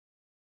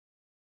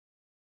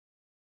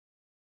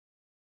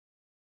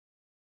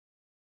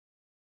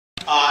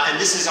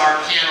And this is our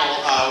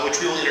panel,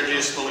 which we will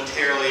introduce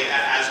momentarily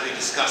as we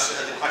discuss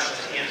the questions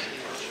at hand.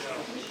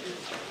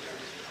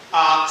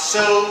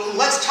 So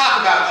let's talk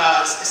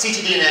about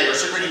ctDNA, or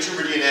circulating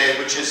tumor DNA,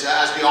 which is,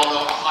 as we all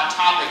know, a hot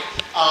topic.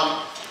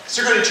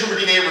 Circulating tumor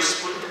DNA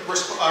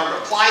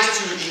applies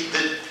to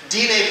the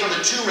DNA from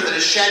the tumor that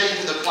is shed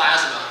into the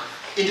plasma,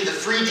 into the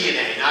free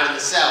DNA, not in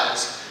the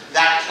cells.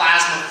 That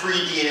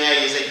plasma-free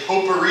DNA is a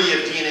potpourri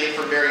of DNA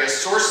from various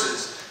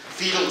sources: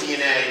 fetal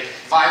DNA,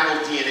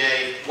 viral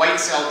DNA, white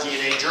cell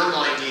DNA,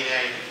 germline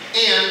DNA,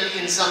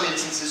 and in some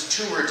instances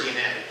tumor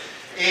DNA.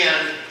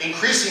 And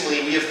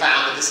increasingly we have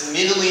found that this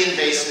minimally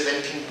invasive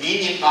and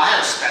convenient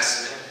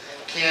biospecimen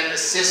can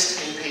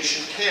assist in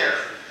patient care.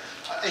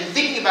 In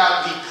thinking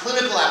about the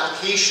clinical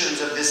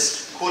applications of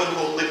this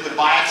quote-unquote liquid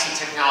biopsy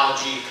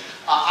technology,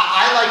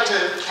 I like to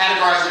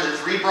categorize them in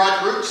three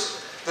broad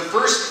groups. The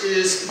first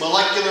is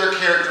molecular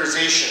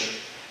characterization.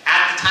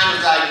 At the time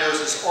of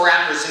diagnosis or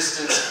at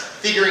resistance,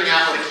 figuring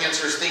out what a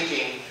cancer is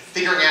thinking,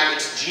 figuring out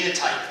its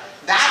genotype.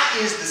 That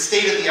is the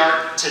state of the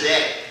art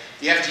today.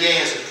 The FDA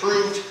has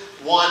approved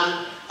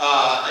one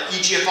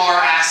EGFR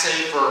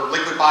assay for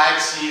liquid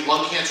biopsy,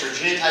 lung cancer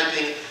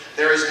genotyping.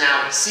 There is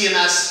now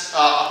CMS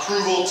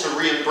approval to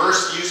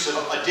reimburse use of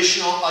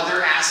additional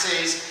other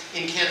assays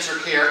in cancer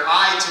care.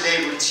 I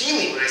today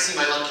routinely, when I see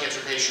my lung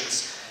cancer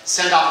patients,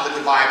 send off a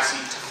liquid biopsy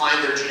to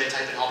find their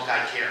genotype and help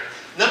guide care.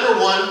 Number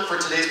one, for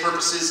today's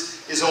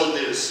purposes, is old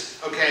news,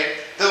 okay?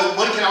 Though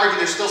one can argue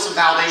there's still some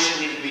validation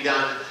needed to be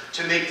done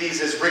to make these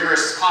as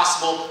rigorous as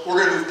possible,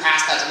 we're going to move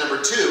past that to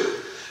number two.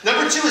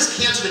 Number two is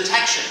cancer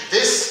detection.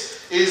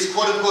 This is,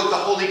 quote-unquote, the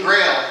holy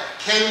grail.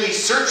 Can we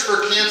search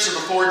for cancer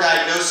before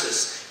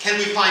diagnosis? Can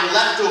we find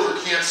leftover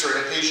cancer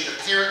in a patient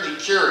apparently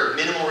cured,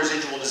 minimal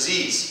residual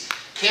disease?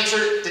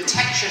 Cancer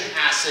detection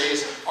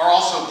assays are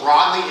also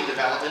broadly in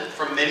development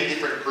from many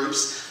different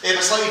groups. They have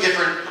a slightly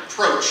different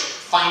approach,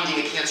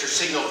 finding a cancer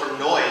signal from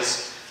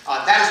noise.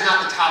 That is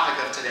not the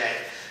topic of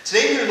today.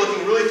 Today we are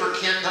looking really for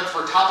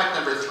topic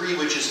number three,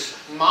 which is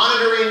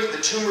monitoring the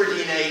tumor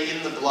DNA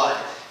in the blood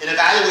and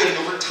evaluating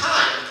over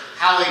time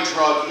how a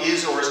drug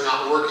is or is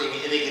not working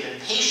in a given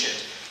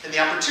patient, and the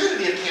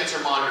opportunity of cancer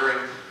monitoring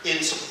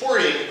in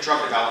supporting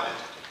drug development.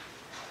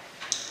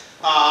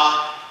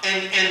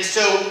 And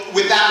so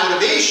with that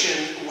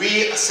motivation,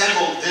 we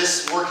assembled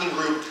this working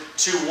group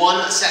to, one,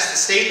 assess the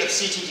state of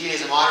ctDNA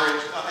as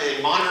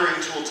a monitoring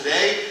tool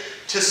today,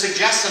 to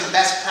suggest some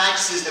best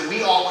practices that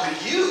we all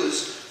could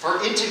use for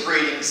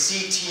integrating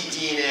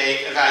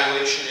ctDNA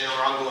evaluation in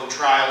our ongoing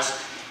trials,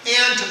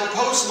 and to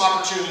propose some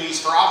opportunities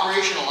for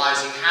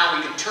operationalizing how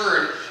we can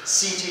turn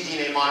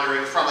ctDNA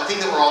monitoring from a thing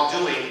that we're all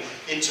doing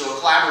into a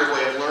collaborative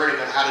way of learning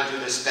of how to do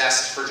this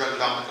best for drug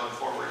development going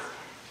forward.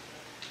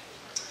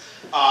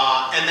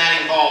 And that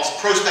involves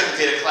prospective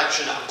data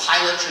collection. A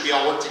pilot, should we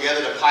all work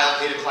together to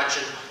pilot data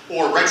collection,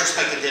 or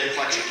retrospective data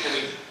collection? Can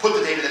we put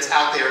the data that's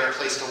out there in a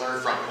place to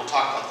learn from? We'll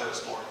talk about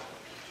those more.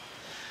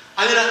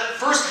 I'm going to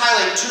first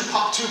highlight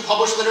two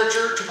published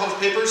literature, two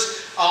published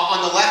papers. On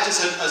the left is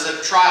a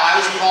trial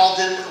I was involved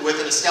in with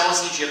an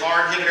Astellas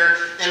EGFR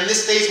inhibitor, and in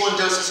this phase 1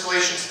 dose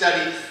escalation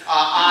study,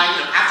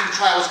 after the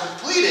trial was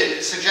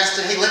completed,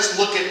 suggested, hey, let's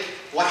look at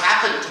what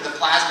happened to the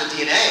plasma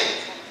DNA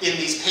in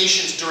these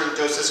patients during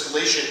dose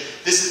escalation.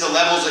 This is the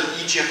levels of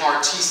EGFR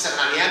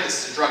T790M.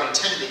 This is a drug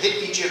intended to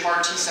hit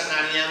EGFR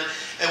T790M.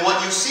 And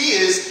what you see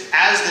is,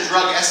 as the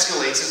drug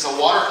escalates, it's a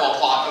waterfall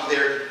plot of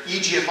their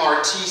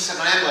EGFR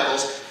T790M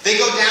levels, they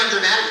go down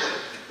dramatically.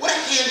 What a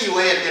handy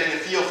way of getting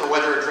a feel for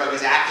whether a drug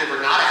is active or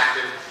not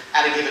active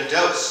at a given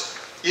dose.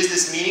 Is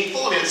this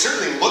meaningful? I mean, it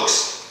certainly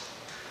looks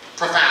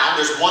profound.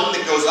 There's one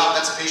that goes up,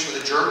 that's a patient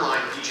with a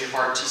germline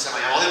EGFR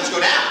T790M. All the others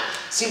go down.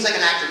 Seems like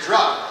an active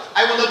drug.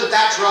 I will note that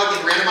that drug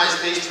in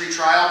randomized phase 3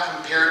 trial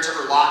compared to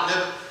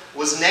erlotinib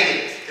was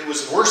negative. It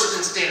was worse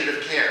than standard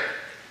of care.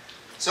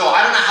 So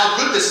I don't know how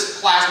good this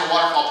plasma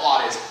waterfall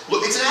plot is.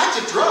 Look, it's an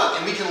active drug,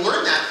 and we can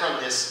learn that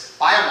from this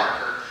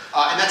biomarker.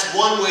 And that's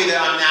one way that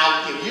I'm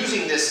now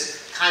using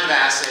this kind of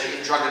assay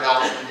in drug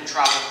development in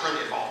trials I'm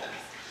currently involved in.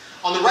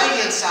 On the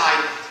right-hand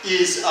side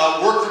is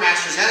work from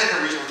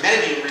AstraZeneca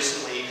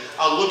recently,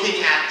 looking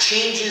at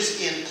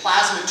changes in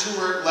plasma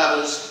tumor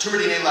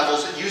DNA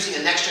levels using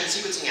a next-gen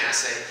sequencing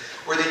assay,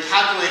 where they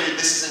calculated,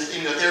 this is an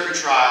immunotherapy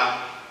trial,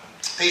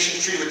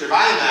 patients treated with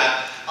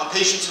durvalumab,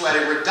 patients who had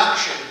a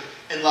reduction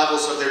in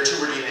levels of their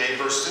tumor DNA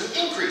versus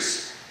an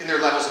increase in their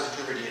levels of the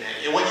tumor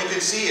DNA. And what you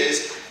can see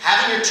is,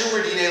 having your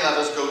tumor DNA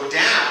levels go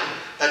down,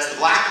 that's the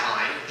black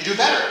line, you do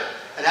better.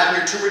 And having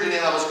your tumor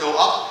DNA levels go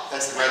up,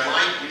 that's the red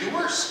line, you do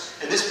worse.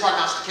 And this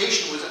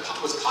prognostication was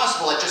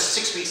possible at just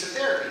 6 weeks of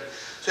therapy.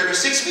 So after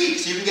 6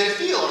 weeks, you can get a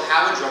feel of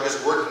how a drug is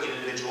working in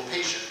an individual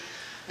patient.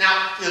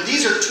 Now,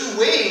 these are two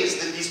ways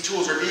that these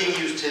tools are being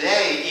used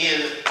today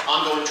in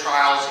ongoing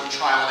trials, in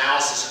trial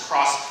analysis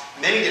across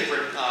many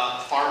different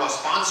pharma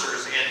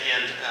sponsors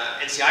and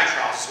NCI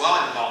trials as well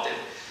I'm involved in.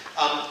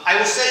 I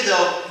will say,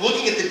 though,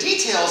 looking at the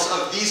details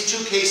of these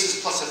two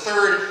cases plus a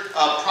third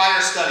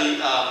prior study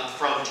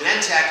from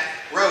Genentech,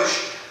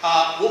 Roche,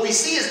 what we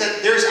see is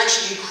that there's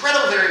actually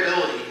incredible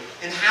variability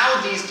and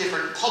how these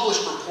different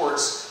published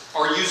reports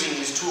are using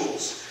these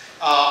tools.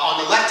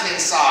 On the left-hand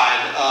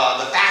side,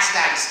 the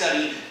FASTAG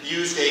study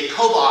used a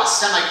COBOS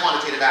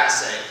semi-quantitative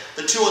assay.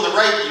 The two on the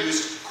right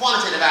used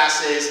quantitative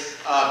assays,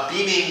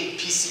 beaming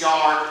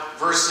PCR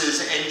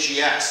versus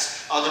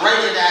NGS. The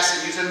right-hand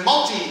assay used a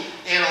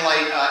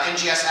multi-analyte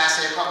NGS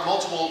assay across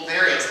multiple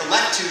variants. The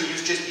left two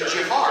used just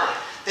EGFR.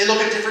 They look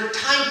at different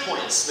time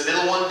points. The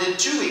middle one did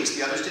 2 weeks,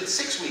 the others did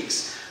 6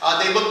 weeks.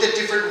 They looked at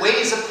different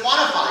ways of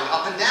quantifying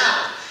up and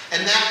down.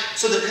 And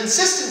so the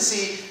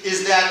consistency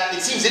is that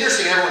it seems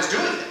interesting everyone's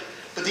doing it.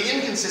 But the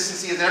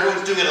inconsistency is that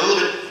everyone's doing it a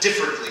little bit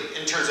differently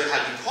in terms of how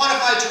you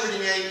quantify tumor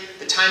DNA,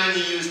 the timing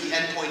you use, the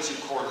endpoints you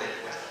correlate it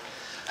with.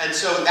 And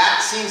so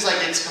that seems like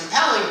it's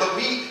compelling, but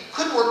we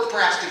could work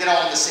perhaps to get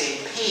all on the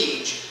same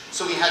page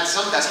so we had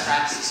some best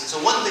practices. And so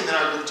one thing that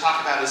I would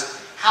talk about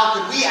is how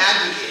could we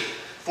advocate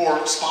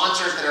for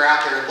sponsors that are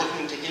out there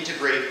looking to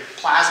integrate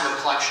plasma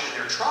collection in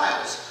their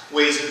trials,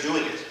 ways of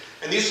doing it.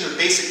 And these are the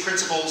basic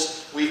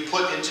principles we've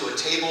put into a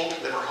table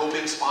that we're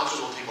hoping sponsors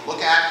will take a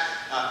look at.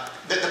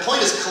 The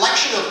point is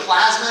collection of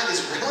plasma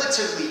is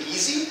relatively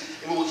easy,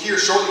 and we'll hear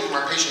shortly from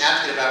our patient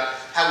advocate about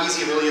how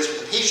easy it really is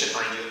for the patient,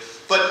 mind you.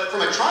 But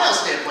from a trial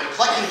standpoint,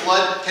 collecting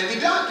blood can be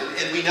done,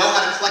 and we know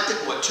how to collect it,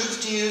 what tubes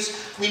to use.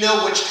 We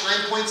know which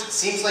time points. It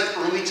seems like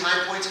early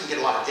time points can get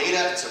a lot of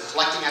data, and so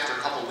collecting after a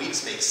couple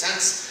weeks makes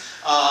sense.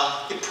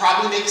 It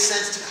probably makes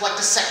sense to collect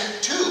a second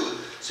tube.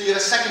 So you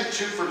have a second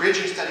tube for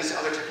bridging studies to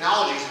other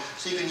technologies,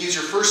 so you can use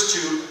your first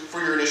tube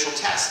for your initial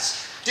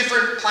tests.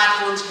 Different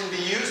platforms can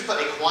be used, but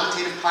a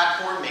quantitative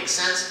platform makes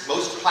sense.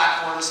 Most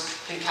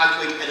platforms can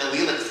calculate an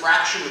allelic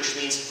fraction, which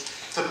means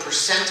the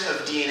percent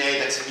of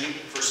DNA that's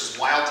mutant versus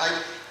wild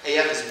type.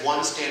 AF is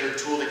one standard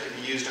tool that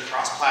can be used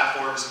across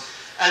platforms.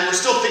 And we're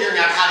still figuring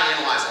out how to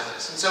analyze all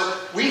this. And so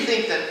we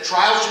think that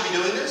trials should be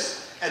doing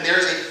this, and there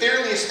is a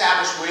fairly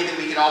established way that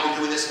we could all be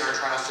doing this in our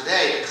trials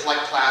today and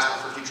collect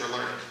plasma for future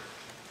learning.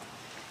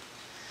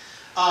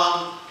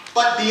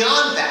 But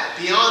beyond that,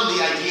 beyond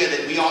the idea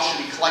that we all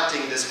should be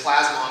collecting this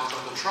plasma on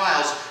clinical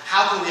trials,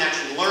 how can we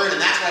actually learn? And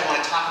that's what I want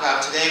to talk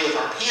about today with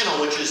our panel,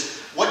 which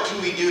is what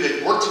can we do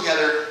to work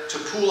together to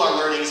pool our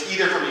learnings,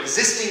 either from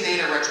existing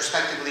data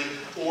retrospectively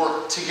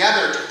or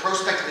together to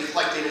prospectively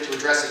collect data to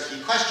address a key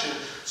question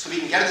so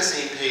we can get on the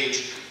same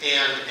page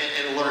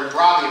and learn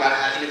broadly about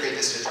how to integrate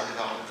this into drug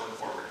development going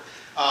forward.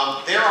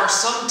 There are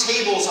some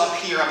tables up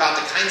here about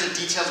the kinds of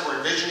details we're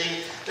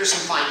envisioning. There's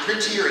some fine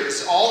print here.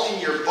 It's all in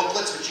your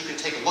booklets, which you can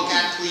take a look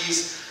at,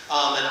 please.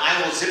 And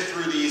I will zip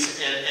through these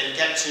and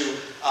get to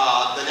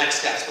the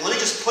next steps. But let me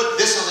just put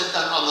this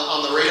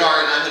on the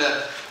radar, and I'm going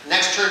to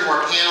next turn to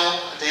our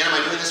panel. Dan, am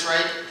I doing this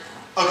right?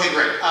 Okay,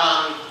 great.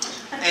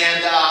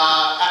 And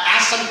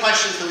ask some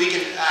questions that we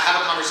can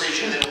have a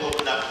conversation, and then we'll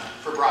open it up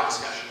for broad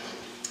discussion.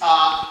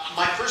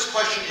 My first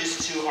question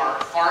is to our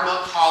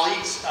pharma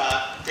colleagues,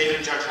 David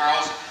and John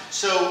Charles.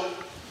 So,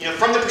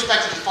 from the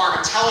perspective of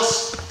pharma, tell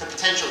us the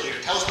potential here.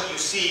 Tell us what you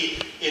see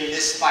in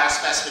this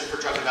biospecimen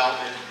for drug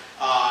development,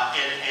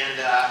 and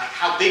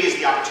how big is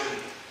the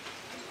opportunity?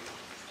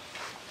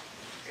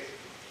 Okay.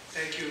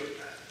 Thank you.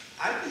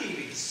 I believe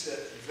it's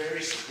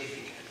very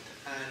significant,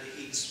 and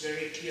it's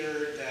very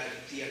clear that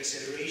the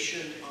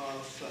acceleration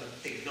of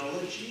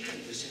technology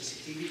and the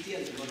sensitivity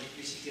and the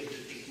multiplicity of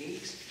the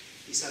techniques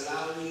is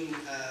allowing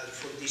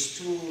for this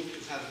tool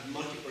to have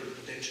multiple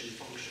potential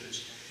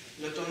functions,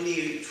 not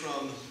only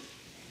from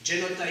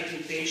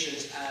genotyping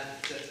patients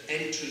at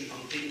entry on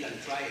clinical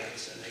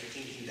trials, and I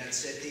think in that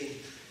setting,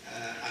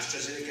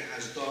 AstraZeneca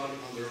has done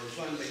on their own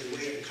fund, by the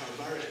way, and Carl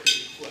Barrett,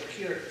 who are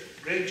here,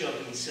 great job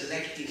in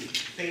selecting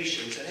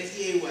patients. And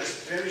FDA was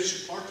very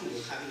supportive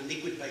of having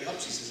liquid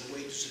biopsies as a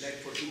way to select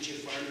for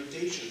EGFR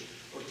mutation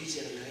or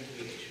TCNA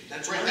aggregation.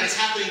 That's right. That's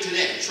happening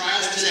today.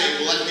 Trials today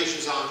will let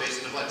patients on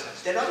based on a blood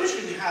test. Then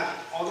obviously we have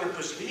other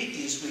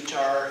possibilities, which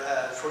are,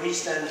 for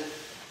instance,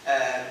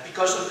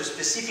 because of the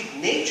specific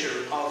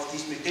nature of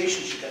these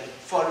mutations you can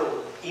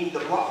follow in the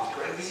blood,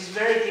 correct? This is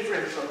very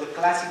different from the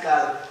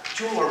classical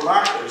tumor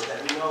markers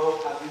that we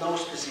know have no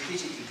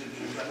specificity, could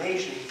be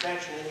inflammation,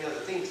 infection, any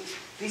other things.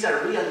 These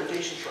are real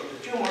mutations from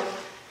the tumor.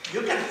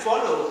 You can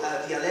follow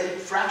the allelic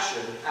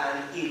fraction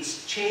and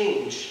its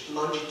change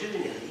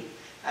longitudinally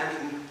and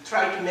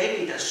try to make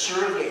it a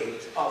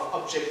surrogate of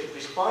objective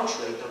response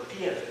rate, or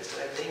PFS.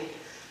 And I think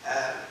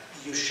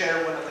you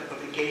share one of the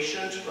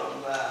publications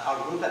from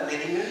our group at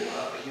Medingen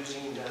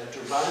using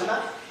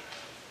durvalumab.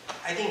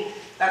 I think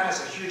that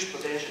has a huge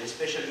potential,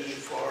 especially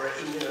for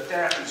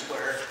immunotherapies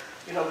where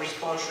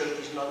response rate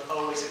is not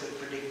always a good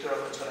predictor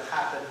of what's going to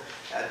happen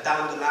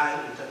down the line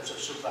in terms of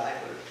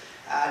survival.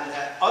 And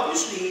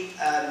obviously,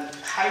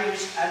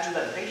 high-risk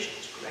adjuvant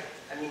patients, correct?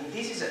 I mean,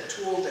 this is a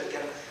tool that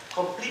can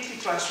completely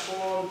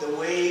transform the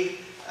way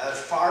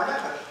pharma,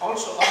 but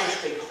also other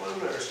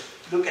stakeholders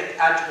look at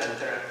adjuvant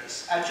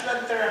therapies.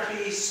 Adjuvant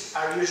therapies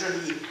are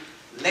usually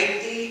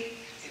lengthy.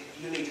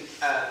 You need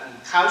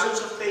thousands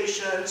of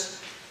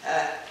patients.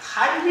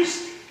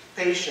 High-risk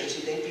patients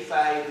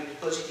identified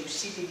with positive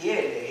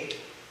ctDNA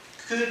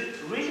could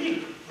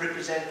really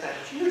represent a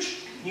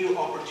huge new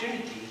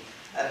opportunity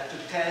to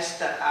test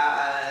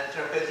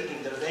therapeutic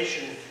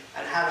intervention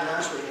and have an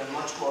answer in a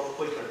much more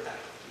quicker time.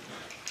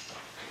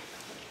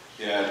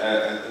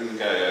 Yeah, I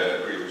think I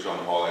agree with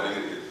Jean-Paul. I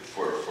think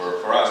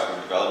for us, from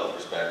a developer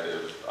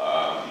perspective,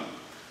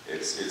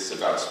 it's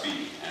about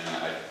speed.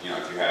 And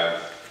if you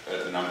have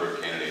a number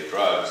of candidate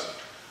drugs,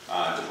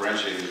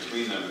 differentiating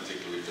between them,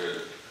 particularly if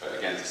they're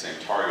against the same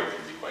target,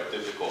 can be quite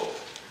difficult.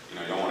 You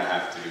don't want to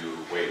have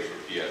to wait for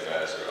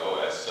PFS or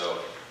OS. So,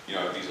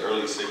 these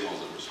early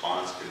signals of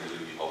response can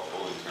really be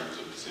helpful in terms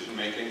of decision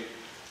making.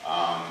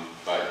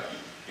 But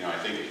I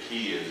think the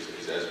key is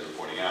as we were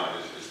pointing out,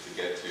 is to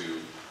get to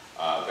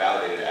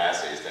validated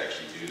assays to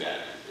actually do that.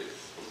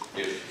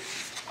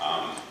 If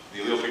the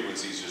allele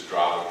frequencies just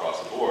drop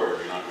across the board,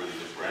 you're not really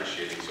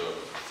differentiating. So,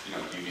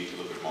 you need to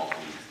look at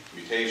multiple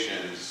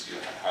mutations.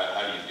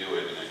 How do you do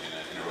it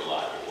in a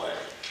reliable way?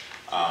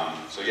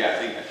 So yeah,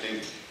 I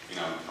think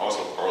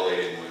also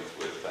correlating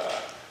with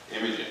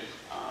imaging,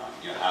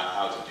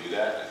 how to do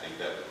that. I think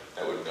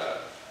that would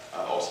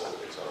also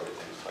accelerate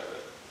things quite a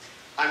bit.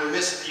 I'm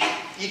remiss. You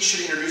each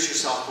should introduce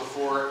yourself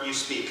before you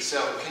speak. So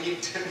can you,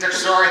 Dr.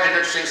 Soria and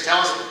Dr. James, tell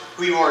us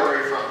who you are and where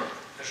you're from?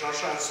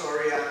 Jean-Charles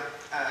Soria.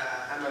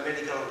 I'm a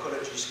medical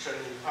oncologist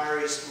trained in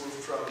Paris, moved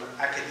from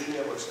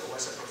academia, was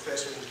a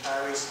professor in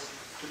Paris,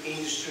 to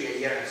industry a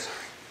year ago.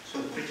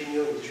 So pretty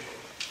new in this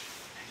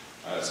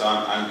role. So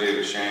I'm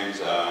David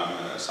Shames. I'm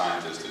a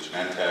scientist at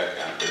Genentech.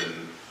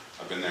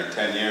 I've been there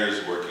 10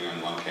 years working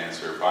on lung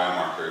cancer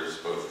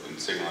biomarkers, both in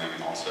signaling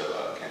and also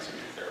cancer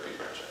immunotherapy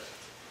franchise.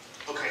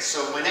 Okay,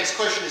 so my next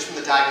question is from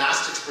the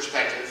diagnostics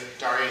perspective.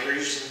 Daria,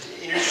 introduce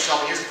yourself,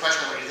 and here's the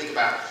question I want you to think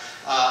about.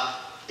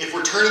 If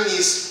we're turning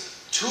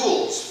these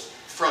tools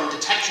from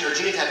detection or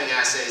genotyping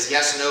assays,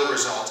 yes, no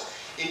result,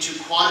 into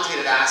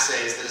quantitative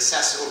assays that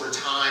assess over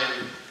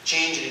time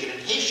change in a given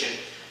patient,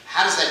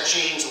 how does that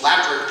change the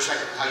laboratory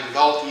perspective of how you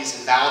develop these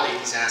and validate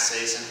these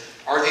assays? And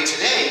are they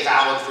today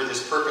valid for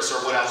this purpose, or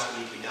what else would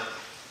need to be done?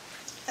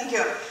 Thank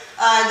you.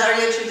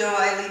 Daria Trudeau,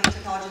 I lead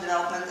technology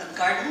development at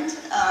Guardant.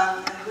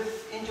 And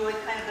we've enjoyed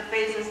kind of the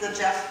phases that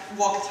Jeff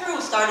walked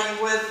through, starting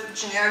with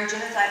generic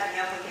genotyping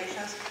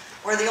applications,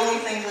 where the only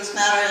thing that's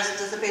matters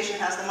is does the patient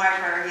has the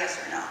marker, yes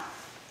or no.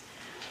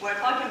 We're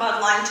talking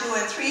about line 2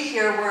 and 3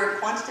 here, where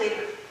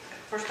quantitative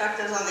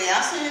perspectives on the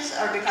assays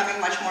are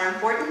becoming much more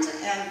important,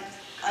 and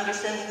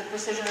understanding the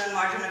precision and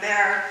margin of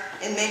error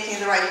in making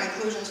the right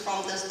conclusions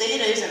from this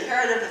data is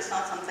imperative. It's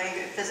not something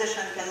a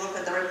physician can look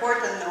at the report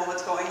and know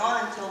what's going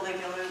on until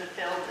they've been in the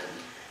field and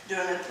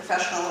doing it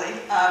professionally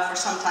for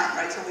some time,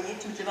 right? So we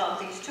need to develop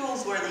these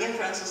tools where the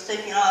inference is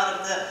taken out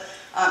of the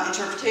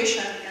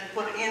interpretation and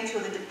put into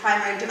the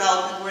primary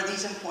development where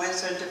these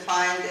endpoints are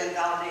defined and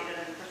validated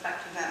in a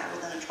perfected manner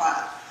within a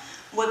trial.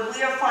 What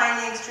we are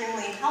finding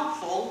extremely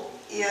helpful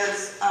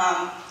is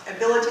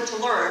ability to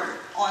learn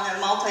on a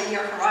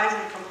multi-year horizon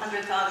from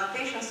 100,000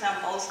 patient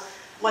samples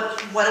what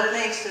it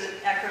makes to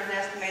accurately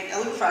estimate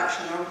allele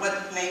fraction, or what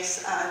it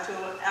makes to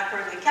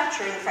accurately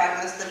capture the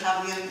fragments that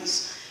have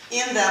mutants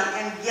in them,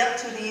 and get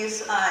to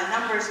these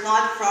numbers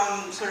not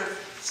from sort of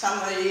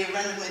somebody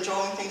randomly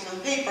drawing things on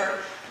paper,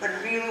 but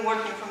really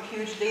working from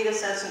huge data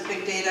sets and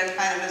big data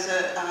kind of as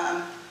a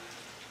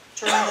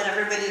term that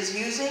everybody is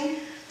using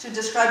to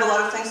describe a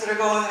lot of things that are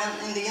going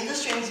on in the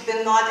industry, and it's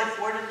been not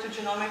afforded to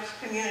genomics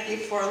community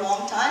for a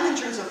long time in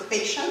terms of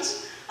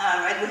patients.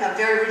 Right? We have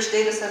very rich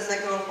data sets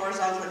that go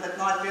horizontally, but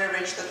not very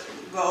rich that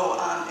go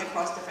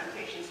across different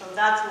patients. So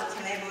that's what's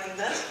enabling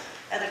this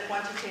at a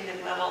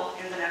quantitative level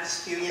in the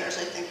next few years.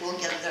 I think we'll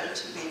get there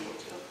to be able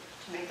to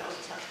make those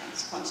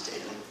assessments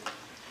quantitatively.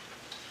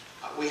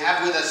 We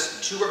have with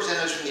us 2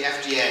 representatives from the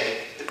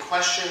FDA. The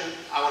question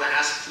I want to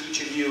ask to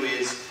each of you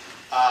is,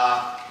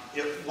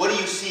 what do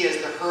you see as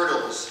the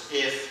hurdles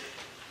if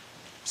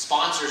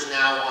sponsors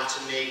now want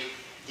to make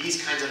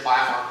these kinds of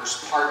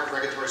biomarkers part of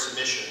regulatory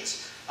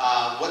submissions?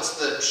 What's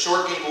the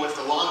short game and what's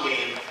the long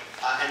game?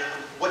 And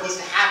what needs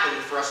to happen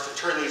for us to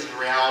turn these into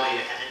reality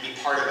and be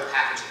part of a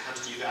package that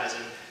comes to you guys,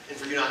 and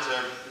for you not to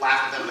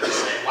laugh at them but to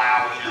say,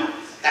 wow,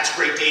 that's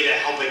great data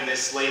helping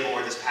this label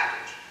or this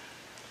package?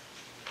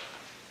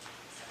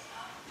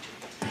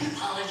 I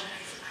apologize.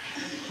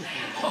 I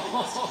have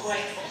almost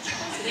quite.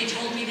 So they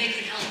told me they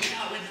could help me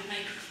out with the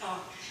microphone.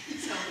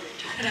 So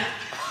turn it up.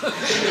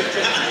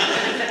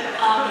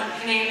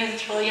 My name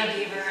is Julia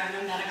Bieber. I'm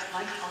a medical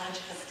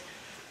oncologist.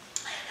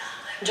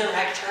 I'm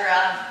director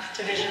of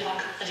Division of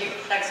Oncology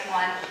Products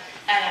 1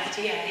 at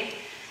FDA.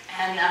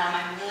 And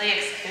I'm really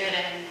excited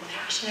and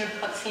passionate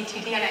about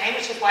ctDNA,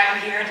 which is why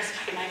I'm here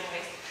despite my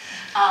voice.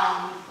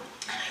 I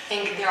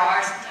think there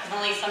are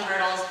definitely some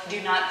hurdles. I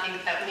do not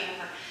think that we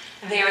are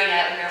there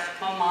yet, where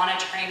from a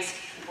monitoring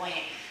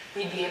standpoint,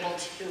 we'd be able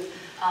to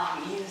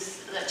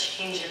use the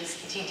change in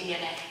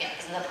ctDNA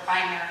as the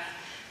primary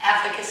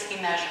efficacy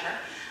measure.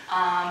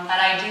 But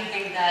I do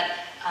think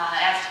that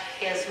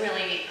FDA is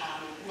really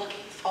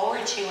looking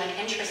forward to and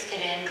interested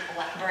in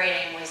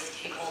collaborating with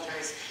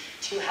stakeholders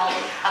to help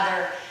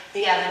gather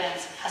the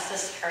evidence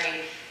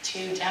necessary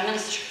to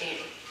demonstrate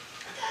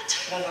that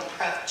type of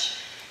approach.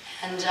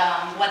 And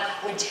what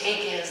that would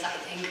take is, I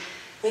think,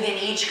 within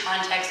each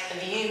context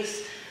of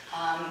use,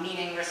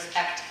 meaning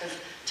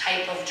respective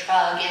type of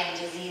drug and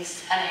disease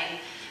setting,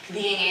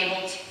 being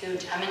able to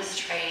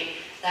demonstrate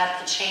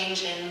that the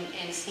change in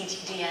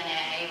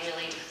ctDNA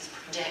really does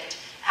predict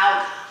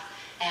outcome.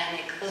 And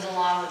it goes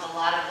along with a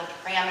lot of the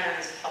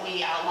parameters that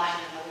we outlined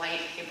in the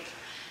white paper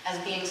as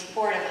being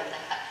supportive of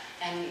that.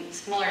 And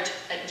similar to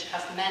what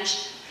Jeff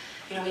mentioned,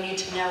 we need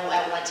to know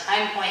at what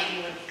time point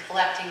you would be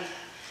collecting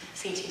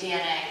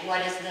ctDNA.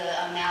 What is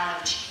the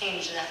amount of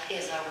change that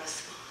is a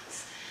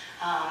response?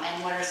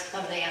 And what are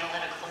some of the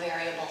analytical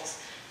variables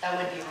that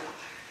would be required?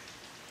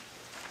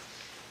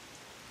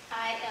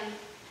 I am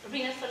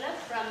Rina Phillip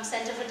from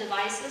Center for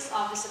Devices,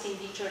 Office of In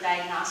Vitro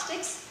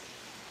Diagnostics.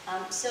 I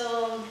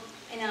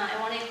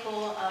want to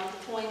echo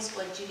the points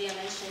what Julia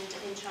mentioned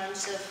in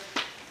terms of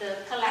the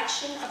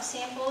collection of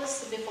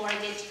samples before I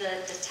get to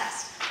the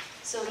test.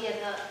 So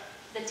yeah,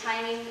 the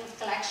timing of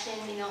collection,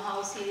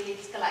 how serially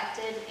it's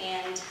collected,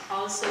 and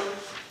also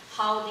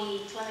how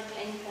the clinical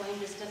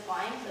endpoint is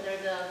defined, whether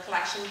the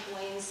collection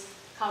points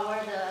cover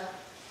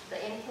the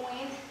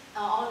endpoint.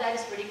 All of that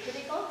is very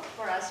critical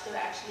for us to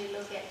actually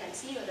look at and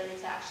see whether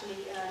it's actually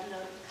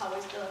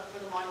covers for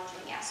the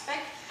monitoring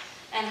aspect,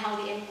 and how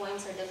the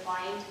endpoints are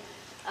defined.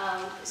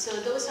 So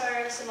those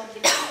are some of the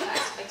key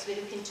aspects we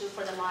look into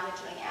for the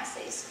monitoring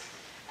assays.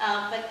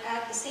 But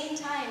at the same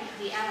time,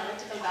 the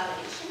analytical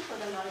validation for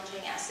the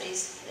monitoring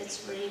assays,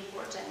 it's really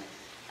important.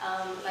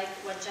 Like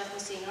what Jeff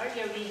was saying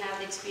earlier, we have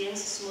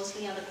experiences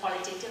mostly on the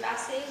qualitative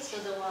assays. So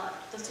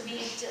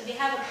we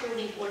have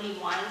approved only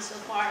one so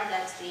far.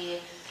 That's the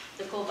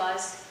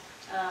COBAS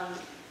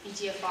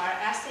EGFR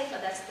assay,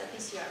 but that's the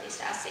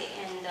PCR-based assay.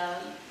 And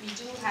we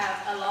do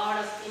have a lot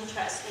of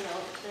interest.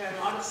 There are a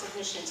lot of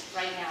submissions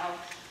right now.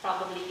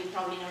 You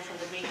probably know from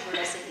the breakthrough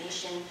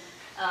designation.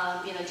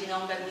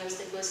 Genome web news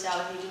that goes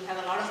out, we do have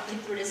a lot of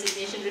breakthrough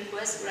designation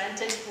requests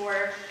granted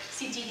for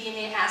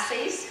ctDNA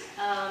assays.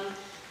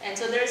 And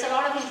so there's a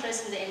lot of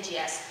interest in the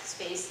NGS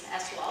space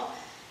as well,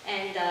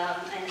 and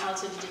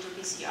also digital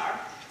PCR.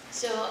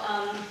 So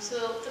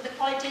for the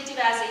qualitative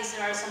assays,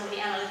 there are some of the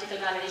analytical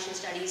validation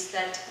studies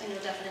that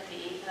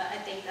definitely I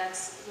think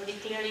that's very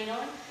clearly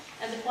known.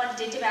 And the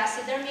quantitative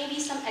assay, there may be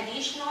some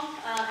additional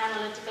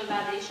analytical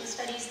validation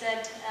studies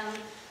that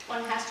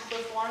one has to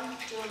perform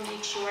to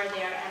make sure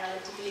they are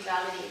analytically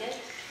validated.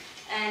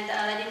 And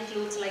that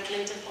includes like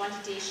limited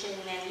quantitation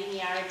and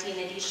linearity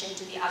in addition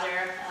to the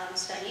other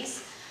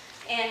studies.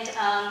 And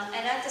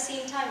at the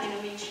same time,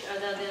 make sure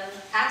that the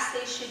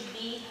assay should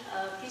be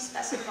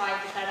pre-specified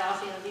to cut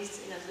off,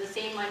 the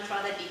same mantra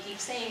that we keep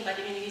saying, but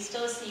we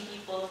still see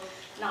people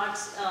not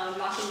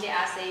locking the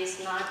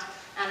assays, not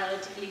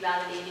analytically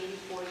validating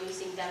before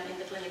using them in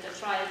the clinical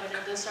trial. But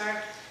if those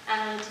are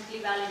analytically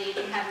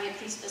validating, having a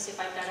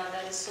pre-specified cutoff,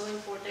 that is so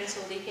important,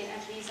 so they can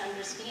at least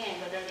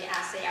understand whether the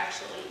assay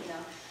actually, the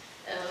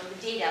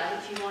data,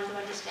 if you want to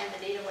understand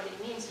the data, what it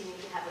means, you need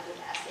to have a good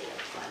assay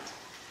up front.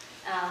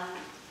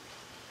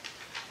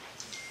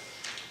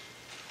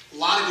 A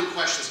lot of good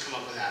questions come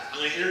up with that. I'm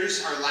going to introduce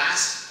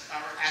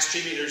ask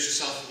Jamie to introduce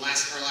herself,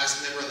 our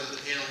last member of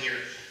the panel here,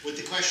 with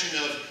the question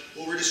of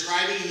what we're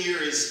describing here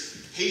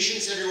is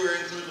patients everywhere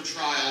in clinical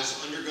trials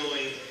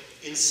undergoing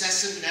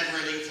incessant,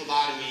 never-ending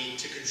phlebotomy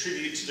to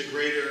contribute to the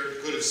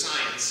greater good of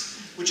science,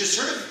 which is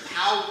sort of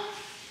how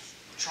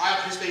trial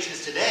participation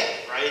is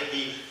today, right?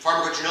 The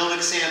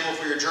pharmacogenomic sample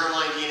for your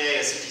germline DNA,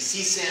 a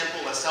CTC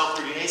sample, a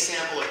cell-free DNA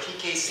sample, a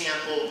PK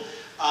sample.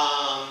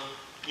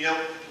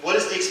 What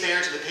is the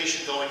experience of the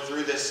patient going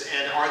through this,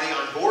 and are they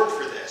on board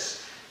for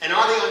this? And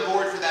are they on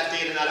board for that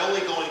data not only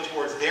going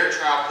towards their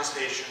trial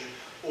participation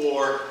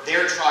or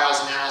their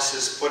trials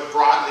analysis, but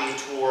broadly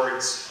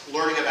towards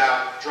learning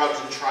about drugs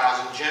and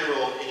trials in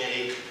general in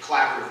a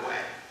collaborative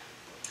way?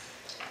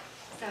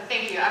 So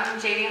thank you. I'm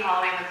Jamie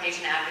Holloway. I'm a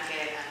patient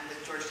advocate with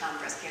Georgetown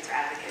Breast Cancer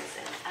Advocates,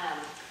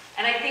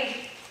 and I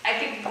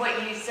think what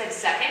you said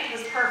second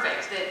was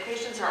perfect. That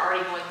patients are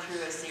already going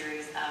through a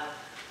series of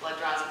blood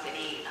draws with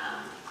any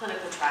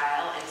clinical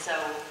trial, and so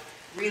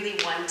really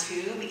one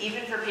tube,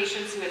 even for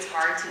patients who it's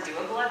hard to do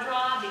a blood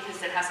draw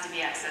because it has to be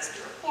accessed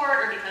through a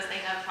port or because they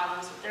have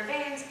problems with their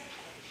veins.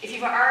 If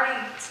you've already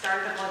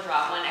started a blood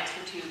draw, one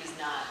extra tube is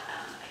not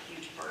a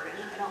huge burden,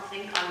 I don't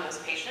think, on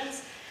most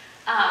patients.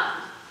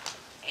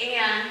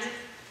 And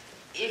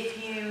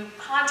if you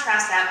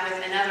contrast that with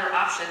another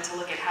option to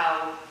look at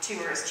how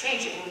tumor is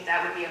changing,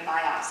 that would be a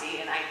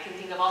biopsy. And I can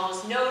think of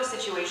almost no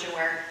situation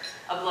where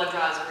a blood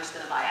draw is worse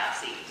than a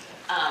biopsy.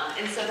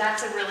 And so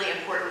that's a really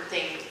important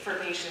thing for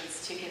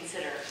patients to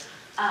consider.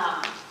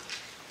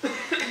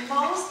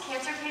 Most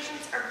cancer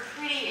patients are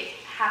pretty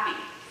happy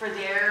for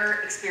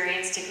their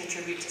experience to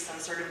contribute to some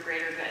sort of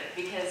greater good,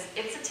 because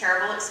it's a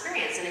terrible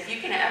experience. And if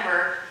you're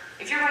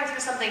going through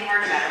something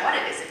hard, no matter what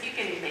it is, if you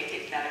can make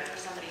it better for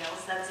somebody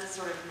else, that's a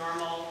sort of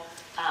normal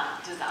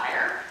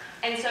desire.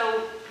 And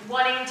so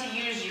wanting to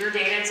use your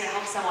data to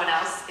help someone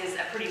else is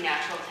a pretty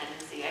natural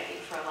tendency, I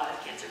think, for a lot of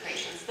cancer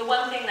patients. The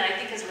one thing that I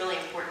think is really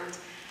important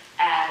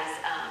as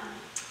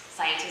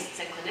scientists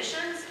and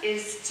clinicians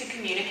is to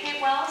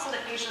communicate well so that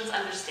patients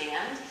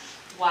understand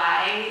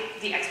why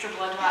the extra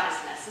blood draw is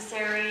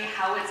necessary,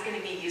 how it's going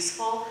to be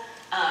useful.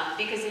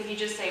 Because if you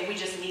just say, we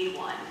just need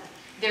one,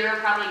 there are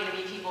probably going to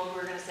be people who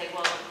are going to say,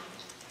 well,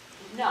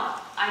 no,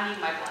 I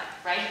need my blood,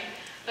 right?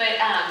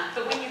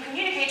 But when you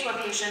communicate to a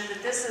patient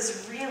that this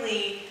is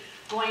really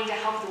going to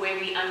help the way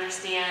we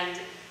understand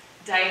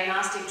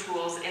diagnostic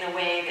tools in a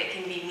way that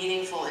can be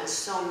meaningful in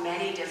so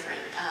many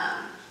different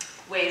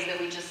ways that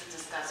we just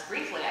discussed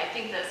briefly, I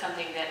think that's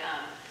something that,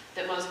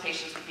 that most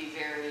patients would be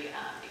very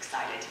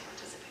excited to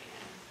participate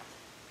in.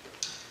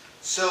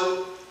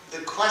 So the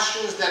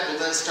questions that we'll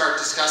then start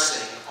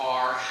discussing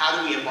are,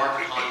 how do we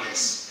embark upon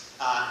this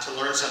to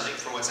learn something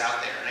from what's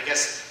out there? And I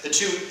guess the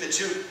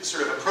two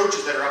sort of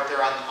approaches that are up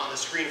there on the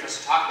screen for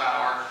us to talk about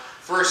are,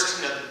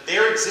 first,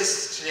 there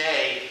exists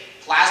today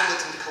plasma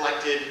that's been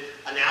collected,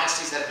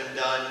 analyses that have been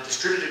done,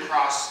 distributed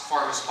across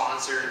pharma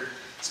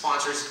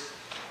sponsors.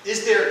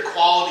 Is there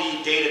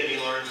quality data to be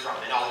learned from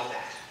in all of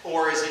that?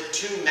 Or is it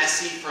too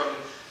messy from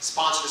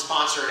sponsor to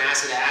sponsor and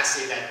assay to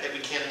assay that we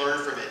can't learn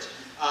from it?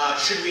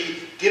 Should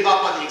we give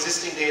up on the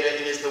existing data,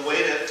 and is the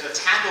way to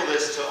tackle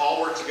this to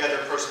all work together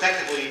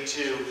prospectively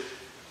to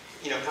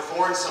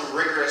perform some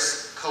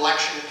rigorous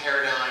collection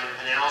paradigm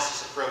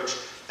analysis approach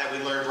that we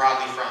learn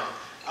broadly from?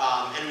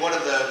 And what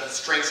are the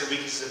strengths and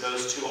weaknesses of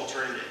those two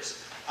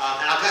alternatives?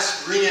 And I'll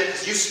pass Rena,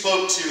 because you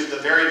spoke to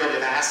the variability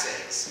of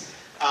assays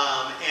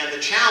and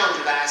the challenge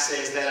of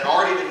assays that had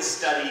already been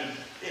studied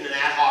in an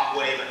ad hoc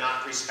way but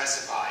not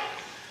pre-specified.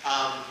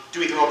 Do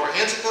we throw up our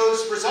hands at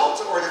those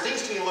results, or are there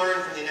things to be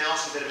learned from the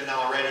analysis that have been done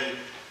already,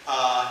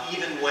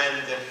 even when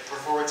the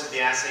performance of the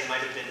assay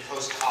might have been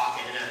post hoc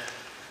and in a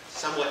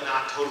somewhat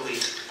not totally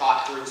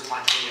thought through,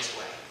 spontaneous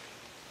way?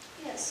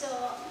 Yeah, so,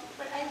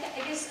 but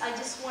I guess I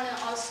just want to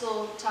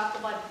also talk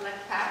about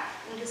BloodPAC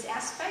in this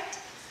aspect.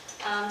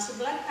 So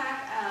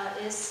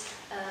BloodPAC is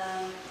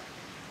a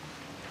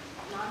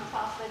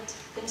non-profit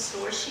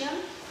consortium.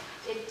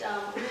 It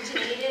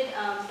originated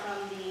from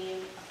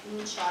the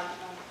Moonshot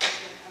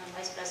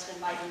Vice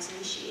President Biden's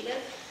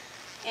initiative.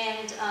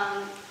 And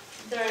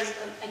there's,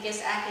 I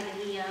guess,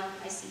 academia.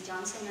 I see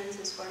John Simmons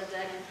is part of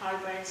that, and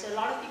Harvard. So a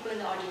lot of people in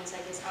the audience,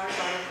 I guess, are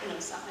part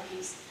of, some at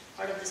least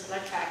part of this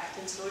BloodPAC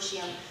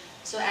consortium.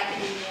 So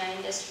academia,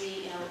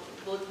 industry,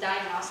 both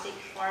diagnostic,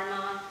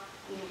 pharma,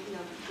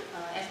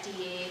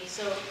 FDA.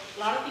 So a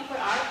lot of people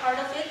are part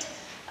of it.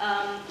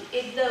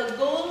 The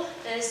goal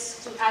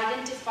is to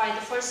identify,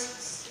 the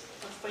first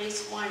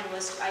phase one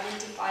was to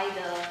identify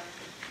the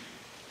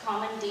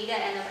common data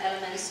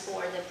elements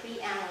for the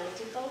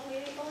pre-analytical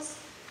variables.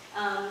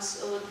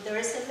 So there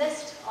is a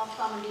list of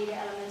common data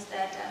elements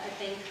that I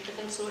think the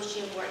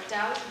consortium worked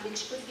out,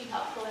 which could be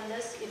helpful in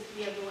this if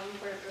we are going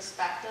for a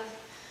perspective.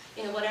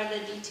 What are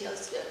the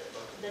details,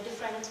 the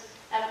different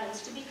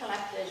elements to be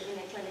collected in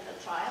a clinical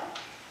trial.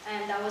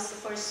 And that was the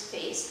first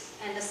phase.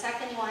 And the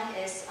second one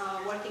is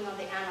working on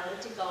the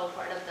analytical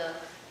part of the,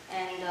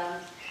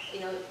 and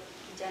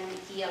Jen,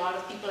 a lot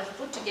of people have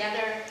put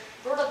together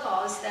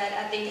protocols that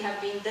I think have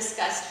been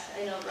discussed,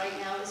 right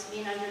now it's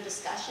being under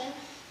discussion.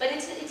 But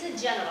it's a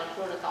general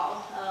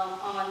protocol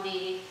on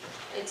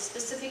it's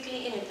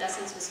specifically, it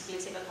doesn't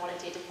specifically say about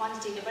qualitative,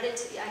 quantitative, but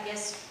I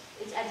guess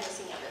it's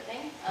addressing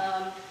everything.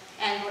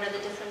 And what are the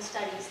different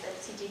studies that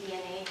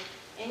ctDNA,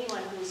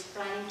 anyone who's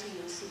planning to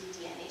use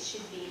ctDNA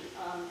should be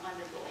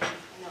undergoing,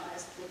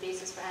 as the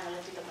basis for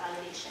analytical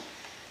validation.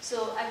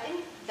 So I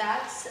think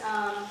that's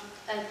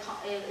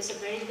is a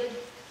very good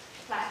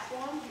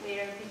platform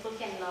where people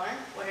can learn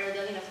what are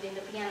the, in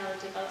the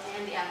pre-analytical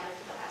and the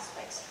analytical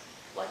aspects,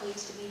 what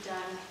needs to be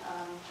done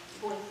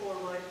going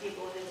forward, we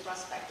go with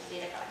prospective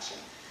data collection.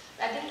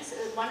 I think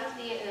one of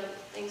the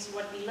things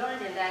what we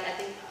learned in that, I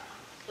think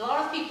a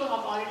lot of people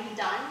have already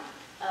done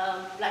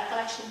blood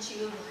collection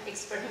tube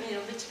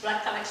experiment, which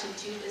blood collection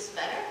tube is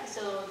better.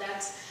 So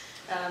that's,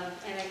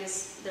 and I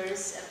guess there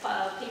is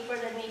a paper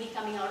that may be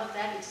coming out of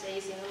that which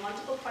says,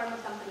 multiple pharma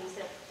companies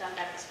have done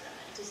that experiment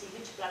to see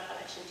which blood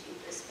collection tube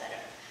is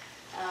better.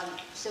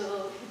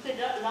 So we could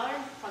learn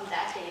from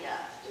that data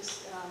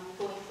just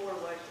going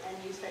forward and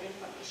use that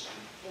information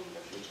in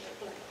the future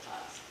clinical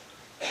trials.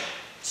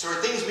 So are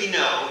things we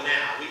know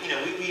now?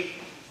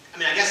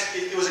 I guess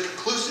it was a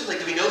conclusive,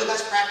 do we know the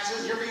best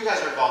practices? You guys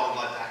are involved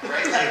in BloodPAC,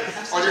 right?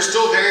 Are there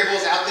still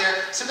variables out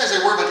there? Sometimes I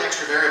worry about the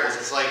extra variables.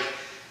 It's like,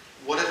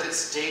 what if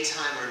it's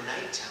daytime or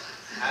nighttime?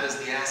 How does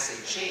the assay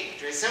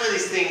change, right? Some of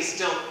these things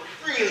don't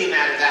really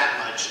matter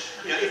that much.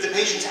 If the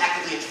patient's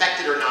actively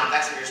infected or not,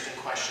 that's an interesting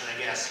question,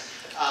 I guess.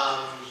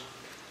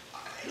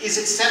 Is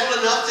it settled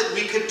enough that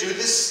we could do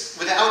this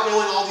without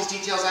knowing all these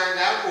details ironed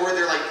out, or are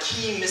there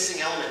key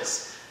missing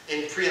elements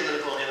in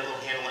pre-analytical and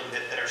analytical handling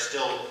that are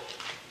still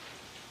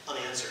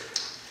unanswered?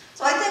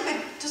 So I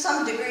think to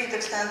some degree, the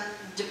extent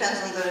depends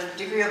on the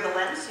degree of the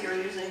lens you're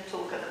using to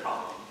look at the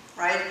problem,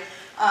 right?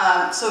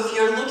 So if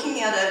you're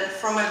looking at it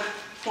from a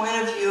point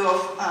of view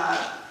of,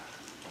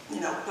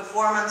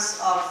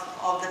 performance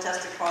of the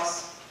test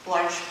across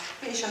large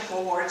patient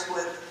cohorts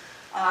with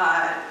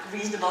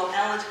reasonable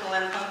analytical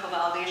and clinical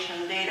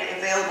validation data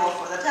available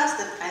for the test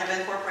that kind of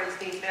incorporates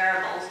these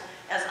variables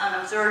as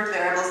unobserved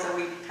variables that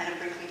we kind of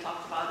briefly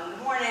talked about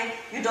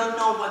You don't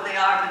know what they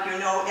are, but you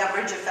know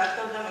average effect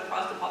of them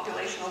across the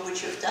population on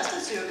which you've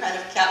tested, so you kind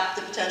of cap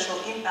the potential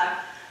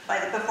impact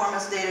by the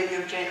performance data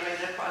you've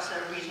generated across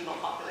a reasonable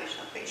population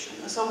of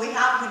patients. And so we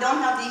don't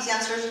have these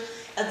answers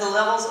at the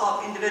levels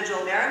of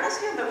individual variables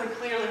here, but we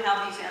clearly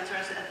have these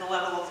answers at the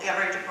level of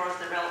average across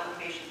the relevant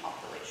patient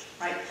population,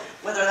 right?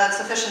 Whether that's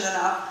sufficient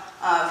enough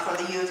for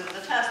the use of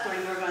the test, or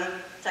you're going to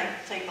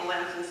take the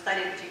lens and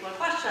study a particular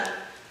question,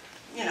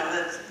 you know,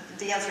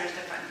 the answer is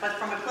different. But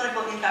from a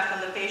clinical impact on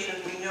the patient,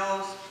 we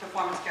know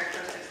performance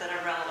characteristics that are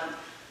relevant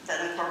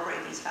that incorporate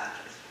these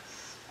factors.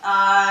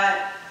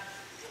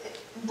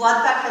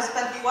 BloodPAC has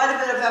spent quite a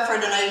bit of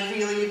effort, and I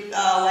really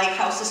like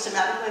how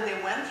systematically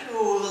they went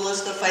through the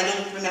list of, I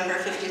don't remember,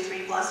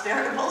 53 plus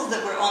variables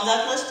that were on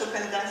that list to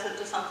condense it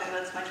to something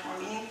that's much more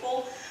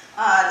meaningful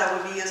that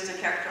would be used to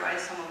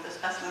characterize some of the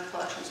specimen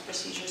collections,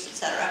 procedures,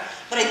 etc.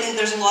 But I think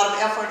there's a lot of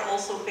effort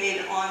also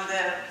paid on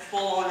the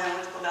full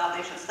analytical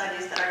validation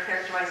studies that are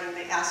characterizing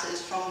the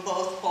assays from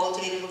both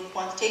qualitative and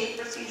quantitative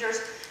procedures.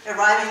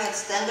 Arriving at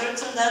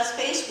standards in that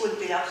space would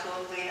be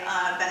absolutely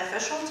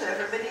beneficial to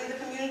everybody in the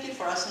community,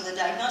 for us in the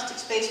diagnostic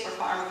space, for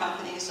pharma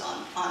companies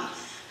on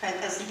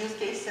as use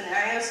case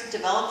scenarios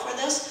developed for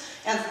this,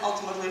 and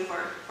ultimately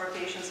for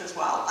patients as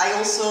well. I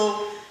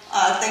also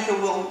think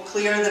it will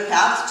clear the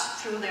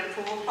path through the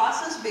approval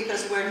process,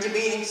 because we're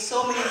debating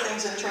so many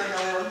things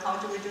internally on how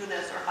do we do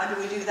this or how do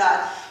we do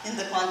that in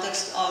the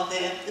context of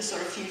the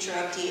sort of future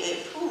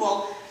FDA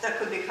approval that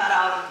could be cut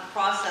out of the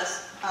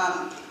process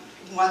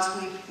once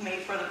we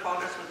make further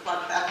progress with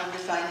BloodPAC on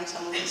defining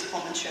some of these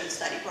common shared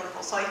study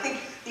protocols. So I think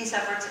these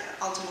efforts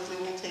ultimately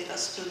will take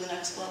us to the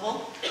next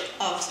level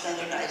of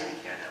standardizing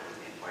here. That would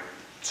be important.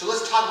 So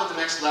let's talk about the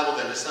next level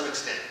then to some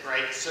extent,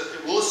 right? So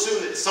we'll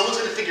assume that someone's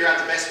going to figure out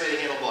the best way to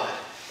handle blood,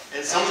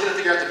 and someone's going to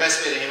figure out the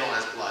best way to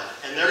analyze blood,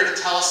 and they're going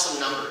to tell us some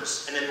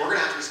numbers, and then we're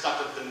going to have to be stuck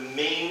with the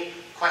main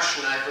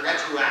question that I forgot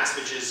to ask,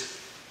 which is,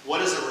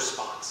 what is a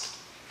response?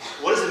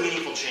 What is a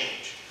meaningful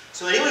change?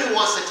 So anyone who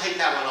wants to take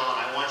that one on,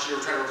 I want you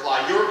to try to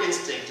reply your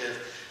instinct of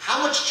how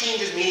much change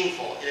is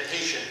meaningful in a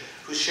patient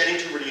who's shedding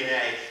tumor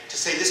DNA to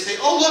say this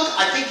patient, oh look,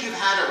 I think you've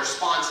had a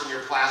response in your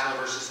plasma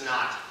versus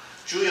not.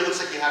 Julia, looks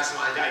like you have some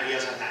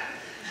ideas on that.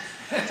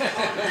 I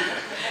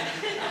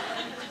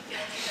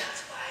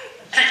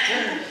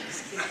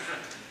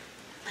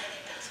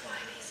think that's why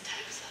these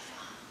types of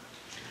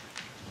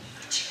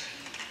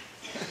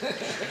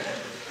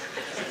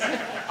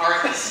All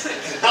right.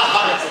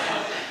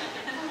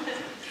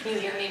 Can you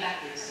hear me back?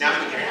 Now we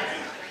can hear you.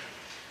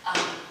 I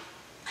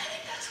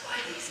think that's why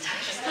these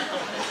types of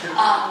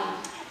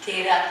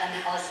data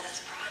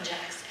analysis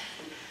projects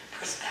and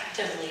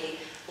prospectively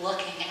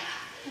looking at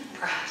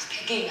perhaps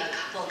picking a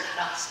couple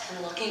cutoffs and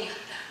looking at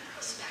them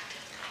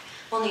prospectively.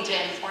 We'll need to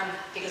inform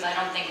that, because I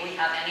don't think we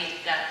have any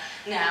data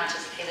now to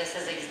say this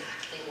is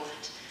exactly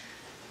what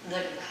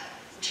the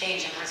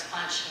change in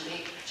response should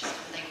be. I just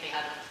don't think we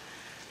have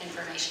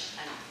information.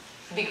 I know.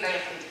 It'd be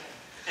great if we did.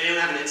 Anyone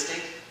have an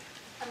instinct?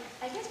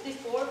 I guess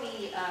before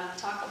we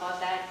talk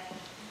about that,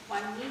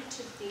 one need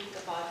to think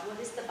about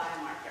what is the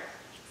biomarker.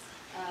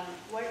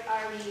 What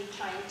are we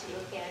trying to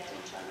look at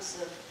in terms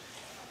of,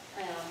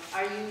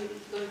 are you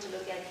going to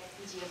look at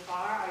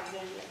EGFR? Are you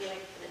going to look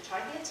at the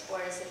targets,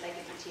 or is it like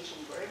a mutation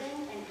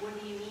burden? And what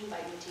do you mean by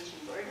mutation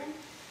burden?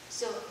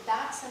 So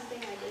that's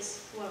something I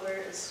guess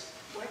whoever is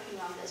working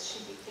on this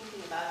should be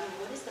thinking about.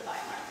 What is the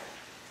biomarker?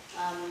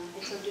 And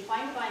so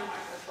define the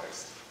biomarker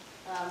first.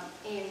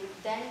 And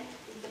then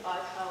think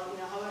about how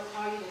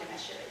are you going to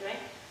measure it,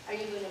 right? Are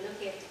you going to look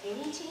at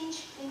any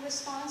change in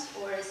response,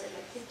 or is it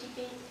like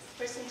 50%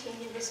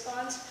 change in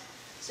response?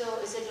 So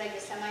is it like a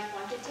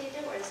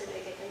semi-quantitative, or is it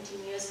like a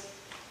continuous?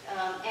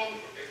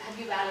 And have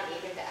you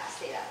validated the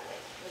assay that way,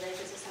 whether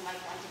it's a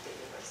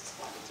semi-quantitative versus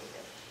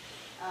quantitative?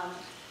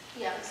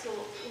 Yeah, so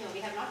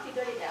we have not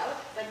figured it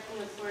out, but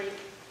for in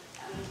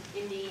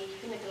the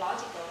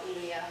hematological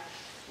area,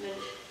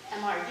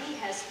 MRD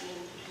has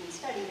been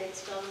studied. It's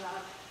still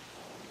not,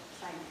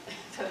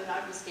 if I'm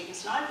not mistaken,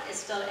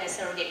 it's still a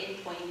surrogate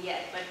endpoint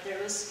yet. But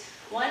there was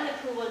one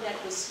approval that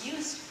was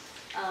used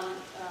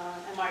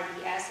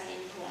MRD as an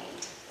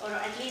endpoint, or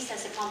at least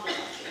as a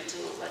complementary to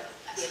what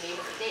the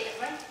available data,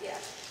 right? Yeah.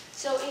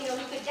 So we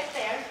could get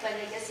there, but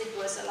I guess it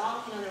was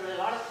along. There were a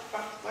lot of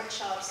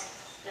workshops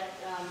that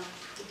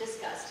we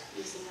discussed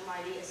using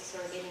MRD as a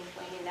surrogate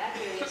endpoint in that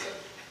area. So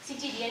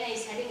ctDNA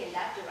is heading in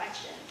that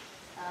direction.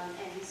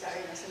 And these are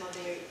some of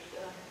the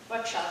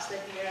workshops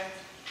that we are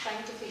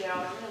trying to figure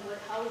out.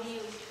 How do you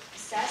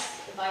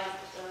assess by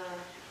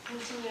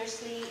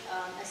continuously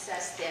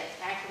assess that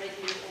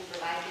accurately and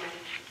reliably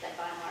that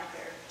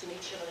biomarker to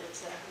make sure that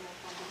it's a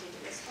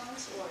quantitative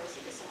response, or is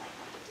it a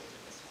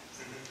semi-quantitative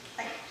response?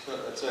 Mm-hmm.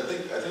 So I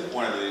think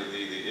one of the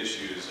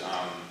issues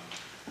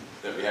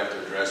that we have to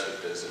address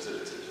with this is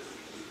it's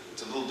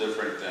a little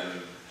different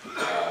than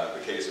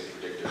the case of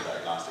predictive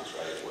diagnostics,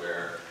 right?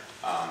 Where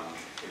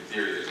in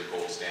theory, there's a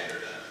gold standard,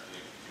 and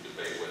you can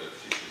debate whether the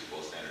future is a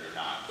gold standard or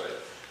not,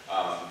 but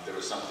there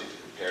was something to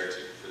compare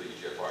to for the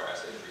EGFR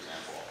assay, for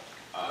example.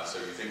 So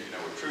you think you know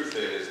what truth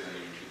is, and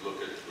then you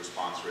look at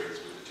response rates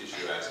with the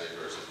tissue assay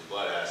versus a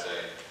blood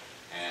assay,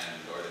 and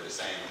are they the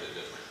same or they're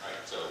different, right?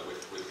 So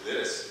with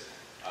this,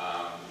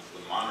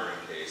 the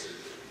monitoring case,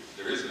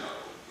 there is no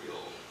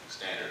real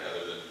standard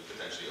other than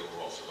potentially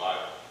overall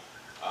survival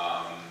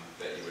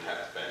that you would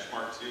have to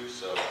benchmark to.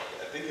 So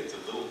I think it's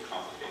a little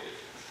complicated,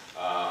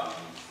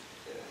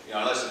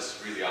 unless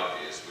it's really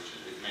obvious, which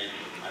it may be.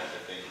 I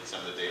think some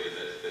of the data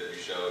that you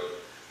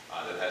showed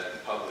that has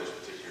been published,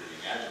 particularly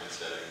in the adjuvant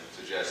setting,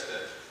 suggests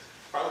that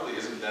probably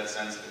isn't that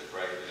sensitive,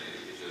 right?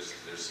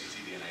 There's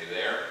ctDNA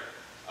there,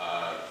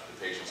 the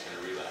patient's going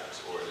to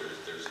relapse, or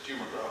there's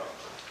tumor growing.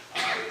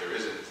 If there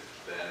isn't,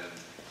 then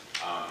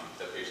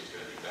that patient's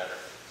going to do better.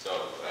 So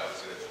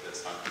obviously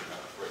that's not good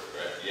enough for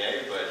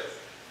FDA, but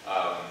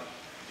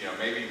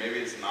maybe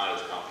it's not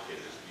as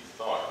complicated as we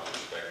thought with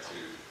respect to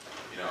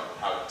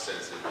how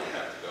sensitive we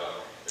have to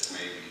go. It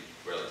may be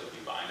relatively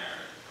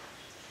binary.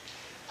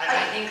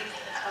 I think,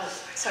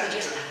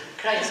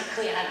 could I just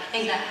quickly add, I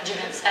think that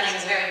adjuvant setting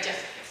is very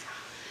different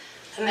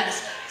from the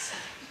metastatic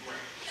setting.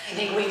 I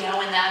think we know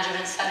in the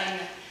adjuvant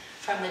setting,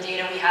 from the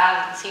data we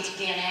have,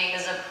 ctDNA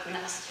is a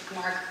prognostic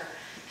marker.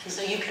 And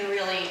so you can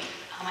really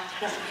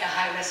identify a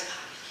high-risk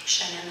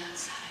population in that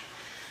setting.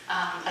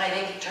 But I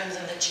think in terms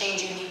of the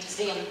change you need to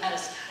see in the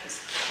metastatic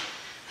setting,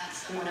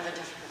 that's somewhat of a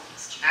different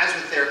question. As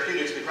with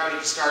therapeutics, we probably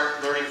need to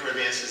start learning for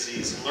advanced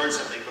disease and learn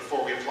something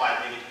before we apply it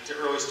maybe to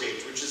early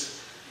stage, which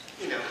is,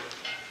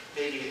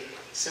 maybe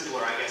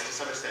simpler, I guess, to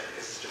some extent,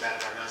 because it's a bad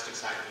diagnostic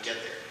side when you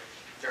get there.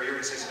 Jerry, you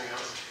were going to say something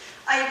else?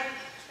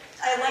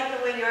 I like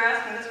the way you're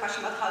asking this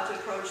question about how to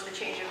approach the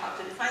change and how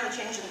to define the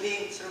change, and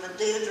being sort of a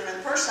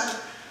data-driven person.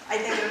 I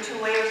think there are two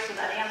layers to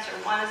that answer.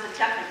 One is the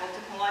technical,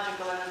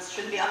 technological, and it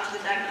should be up to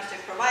the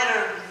diagnostic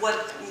provider what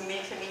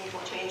makes a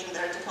meaningful change in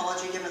their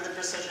technology given the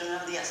precision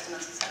of the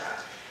estimates, etc.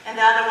 And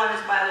the other one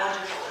is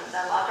biological, and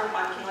that latter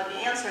one cannot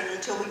be answered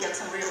until we get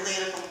some real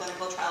data from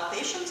clinical trial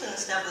patients and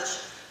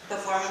establish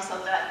performance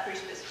of that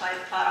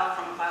pre-specified cutoff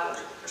from a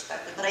biological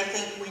perspective. But I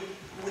think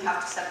we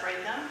have to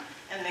separate them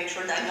and make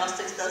sure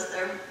diagnostics does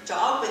their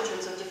job in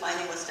terms of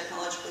defining what's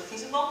technologically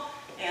feasible,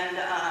 and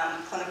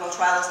clinical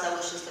trial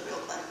establishes the real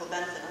clinical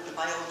benefit on the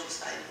biology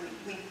side.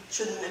 We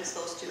shouldn't mix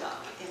those two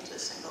up into a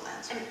single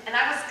answer. And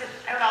I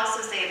would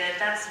also say that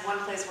that's one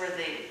place where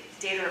the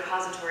data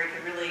repository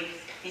could really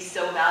be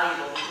so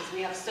valuable, because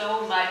we have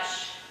so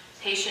much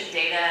patient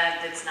data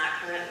that's not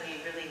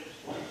currently really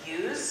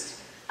used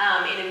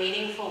in a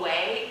meaningful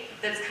way,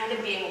 that's kind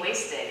of being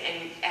wasted.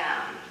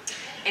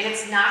 And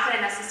it's not going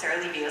to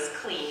necessarily be as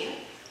clean,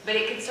 but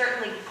it can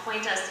certainly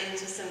point us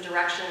into some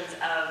directions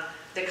of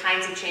the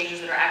kinds of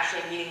changes that are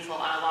actually meaningful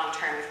on a long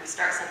term. If we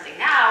start something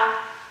now,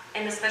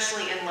 and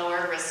especially in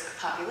lower risk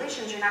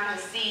populations, you're not going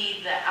to see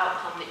the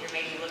outcome that you're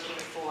maybe looking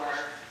for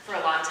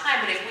a long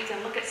time. But if we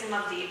can look at some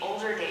of the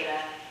older data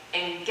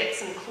and get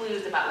some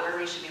clues about where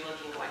we should be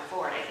looking going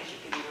forward, I think it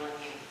could be really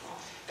meaningful.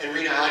 And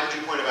Rena, I like what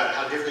you point about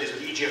how different it is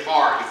with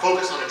EGFR. You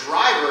focus on a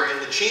driver, and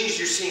the changes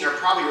you're seeing are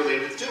probably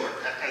related to the tumor,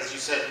 as you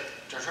said,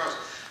 Dr. Charles.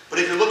 But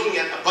if you're looking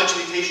at a bunch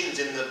of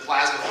mutations in the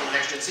plasma from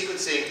next-gen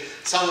sequencing,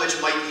 some of which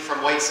might be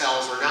from white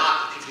cells or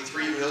not,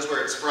 p53, who knows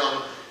where it's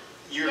from,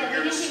 we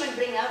didn't even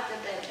bring up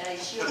the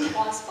issue of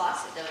false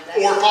positive.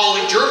 Or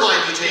following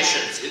germline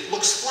mutations. It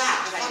looks flat,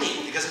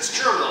 funny, because it's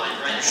germline,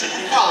 right? You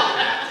shouldn't be following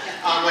that.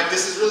 Like,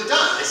 this is really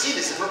done. I see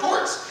this in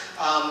reports.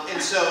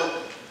 And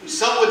so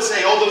some would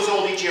say, oh, those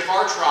old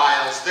EGFR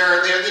trials,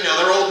 they're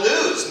old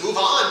news. Move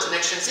on to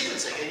next-gen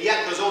sequencing. And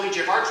yet, those old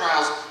EGFR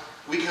trials,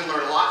 we can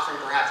learn a lot from,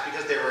 perhaps,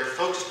 because they were very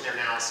focused in their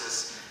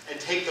analysis, and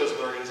take those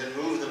learnings and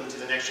move them to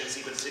the next-gen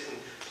sequencing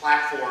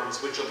platforms,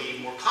 which will be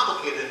more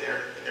complicated in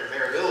their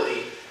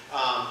variability,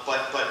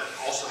 but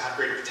also have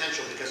greater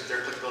potential because of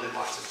their applicability in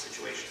lots of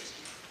situations.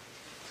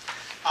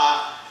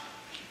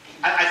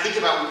 I think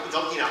about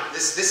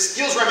this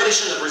feels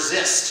reminiscent of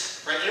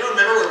RESIST, right? Anyone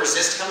remember where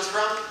RESIST comes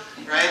from,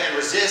 right? And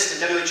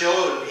RESIST and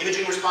WHO and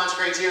imaging response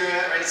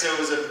criteria, right? So it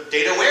was a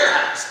data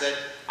warehouse that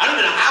I don't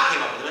even know how it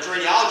came up with. A bunch of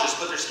radiologists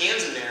put their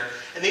scans in there,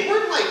 and they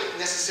weren't like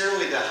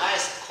necessarily the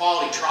highest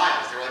quality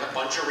trials. They were like a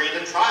bunch of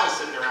random trials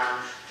sitting around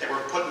that were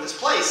put in this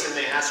place, and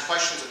they asked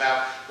questions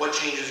about what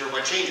changes or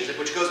what changes,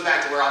 which goes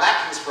back to where all that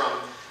comes from,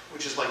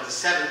 which is like the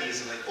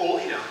 70s and like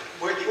old,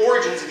 where the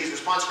origins of these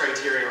response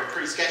criteria are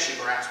pretty sketchy,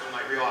 perhaps one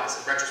might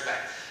realize in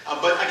retrospect.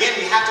 But again,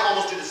 we have to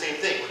almost do the same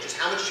thing, which is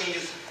how much change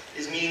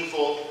is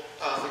meaningful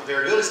from a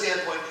variability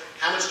standpoint,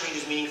 how much change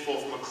is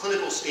meaningful from a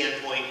clinical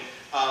standpoint,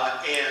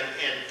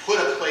 and put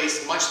a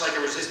place much like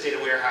a RESIST data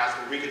warehouse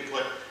where we could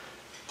put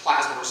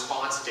plasma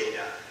response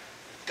data.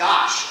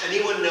 Gosh,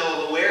 anyone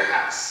know of a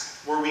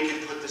warehouse where we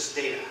could put this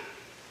data?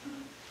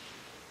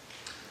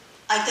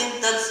 I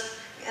think that's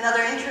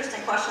another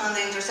interesting question on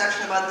the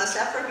intersection about this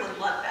effort with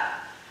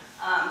BloodPack.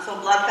 So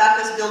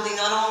BloodPack is building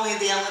not only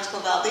the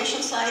analytical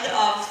validation side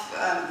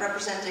of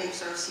representing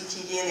sort of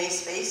ctDNA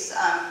space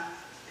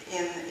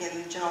in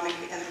genomic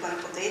and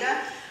clinical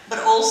data, but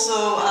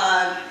also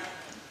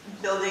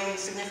building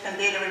significant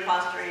data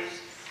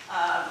repositories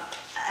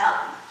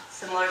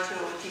similar to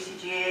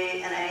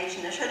TCGA and NIH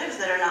initiatives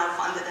that are now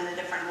funded in a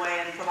different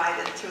way and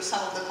provided through some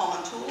of the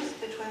common tools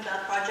between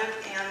that project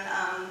and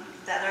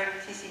better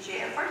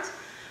TCGA efforts.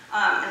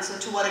 And so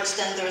to what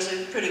extent there's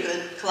a pretty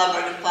good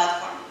collaborative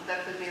platform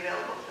that could be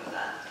available through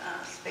that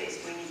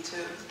space, we need to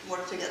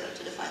work together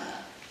to define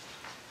that.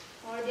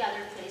 Or the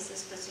other place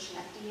is precision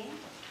FDA.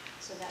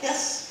 So that's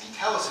Yes.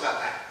 Tell us about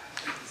that.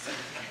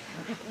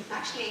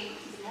 actually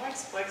the more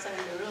experts are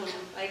in the room,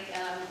 like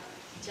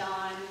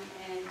John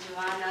and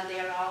Joanna, they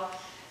are all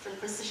from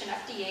Precision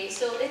FDA.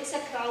 So it's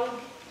a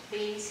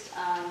cloud-based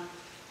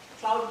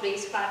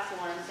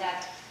platform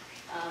that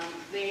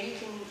where you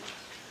can.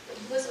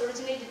 It was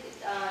originally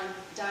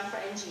done for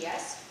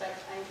NGS, but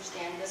I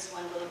understand this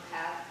one will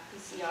have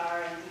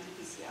PCR and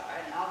ddPCR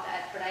and all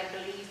that. But I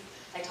believe,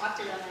 I talked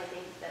to them, and I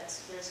think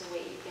there's a way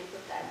you can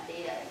put that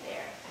data in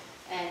there.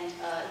 And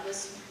it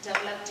was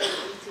developed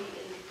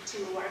to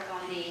work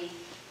on the,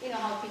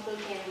 how people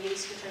can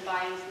use different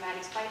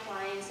bioinformatics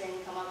pipelines and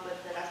come up with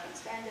the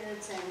reference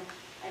standards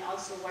and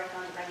also work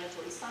on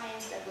regulatory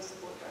science. That was the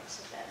whole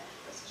purpose of that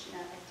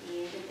Precision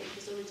FDA. It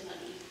was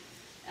originally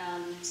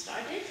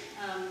started,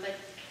 but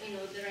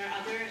there are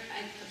other,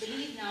 I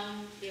believe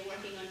now they're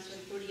working on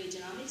some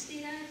proteogenomics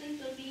data, I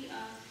think will be,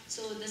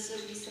 so this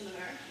will be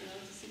similar,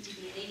 to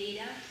ctDNA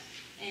data,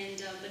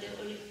 and, but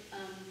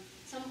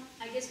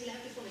I guess we'll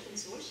have to form a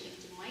consortium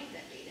to mine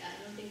that data. I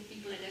don't think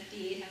people at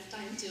FDA have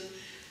time to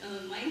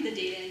mine the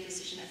data in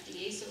Precision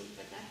FDA,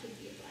 but that could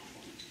be a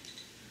platform.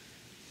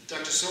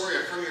 Dr.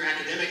 Soria, from your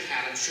academic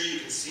hat, I'm sure you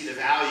can see the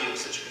value of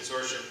such a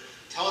consortium.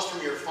 Tell us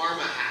from your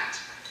pharma hat,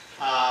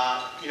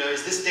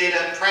 is this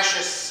data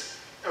precious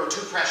or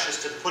too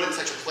precious to put in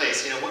such a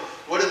place?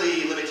 What are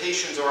the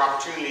limitations or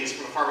opportunities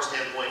from a pharma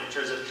standpoint in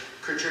terms of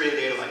contributing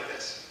data like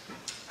this?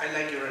 I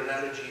like your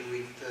analogy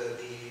with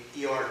the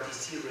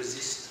EORTC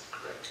resist,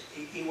 correct?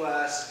 It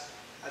was,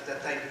 at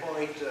that time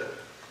point,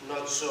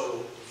 not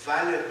so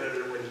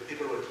valuable when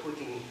people were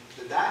putting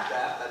the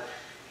data, but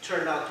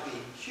turned out to be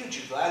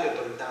hugely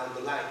valuable down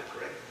the line,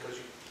 correct? Because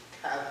you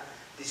have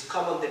this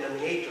common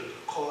denominator to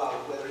call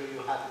out whether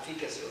you have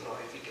efficacy or no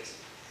efficacy.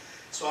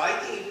 So I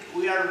think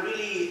we are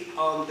really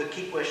on the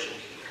key question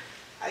here.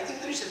 I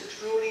think there is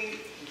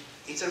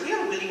it's a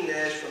real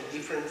willingness from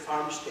different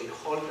farm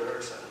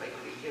stakeholders, and my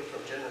colleague here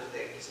from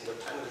Genentech is in the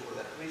panel for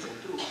that reason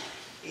too,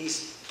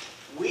 is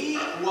we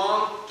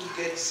want to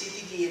get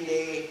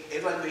ctDNA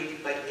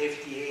evaluated by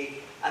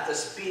FDA at a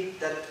speed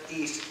that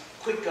is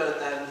quicker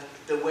than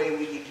the way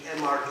we did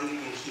MR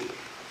deleting here.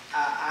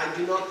 I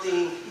do not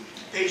think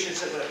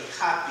patients are going to be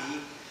happy,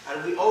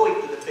 and we owe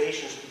it to the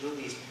patients to do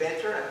this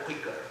better and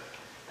quicker,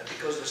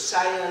 because the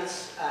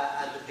science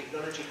and the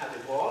technology have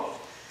evolved.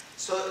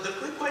 So the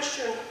quick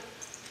question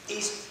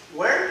is,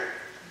 where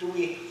do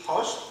we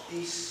host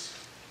this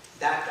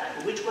data,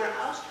 in which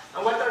warehouse,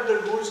 and what are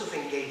the rules of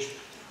engagement?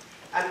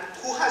 And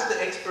who has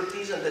the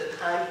expertise and the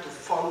time to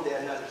fund the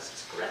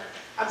analysis, correct?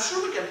 I'm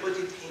sure we can put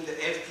it in the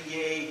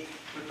FDA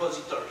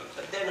repository,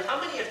 but then how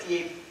many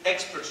FDA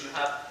experts you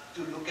have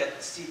to look at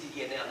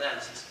ctDNA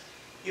analysis?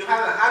 You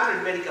have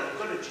 100 medical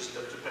oncologists,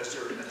 Dr.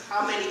 Pasteur, but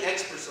how many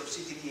experts of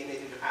ctDNA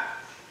do you have?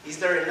 Is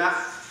there enough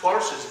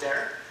forces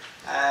there?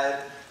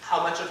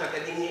 How much of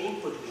academia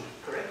input we need,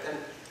 correct? And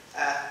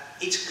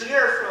it's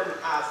clear from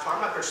a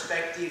pharma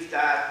perspective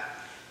that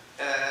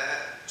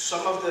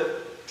some of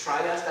the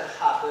trials that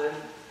happen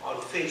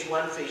on phase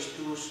 1, phase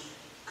 2s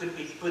could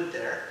be put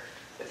there.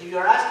 But if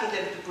you're asking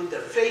them to put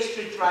their phase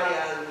 3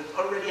 trial with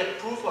already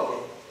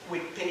approval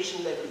with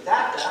patient-level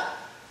data,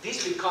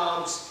 this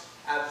becomes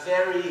a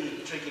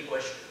very tricky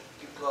question,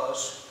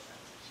 because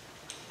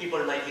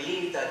people might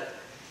believe that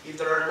if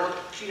there are not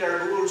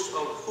clear rules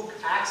of who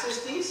can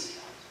access this,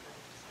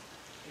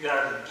 you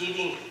are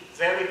giving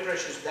very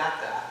precious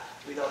data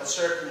without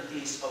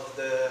certainties of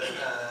the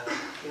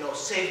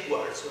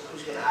safeguards of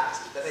who's going to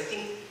access it. But I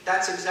think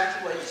that's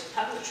exactly why this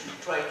panel should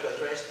try to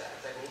address that.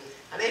 I mean,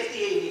 and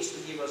FDA needs to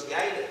give us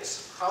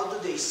guidance. How do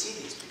they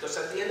see this? Because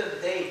at the end of the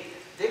day,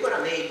 they're going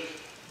to make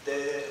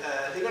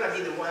they're going to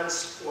be the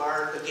ones who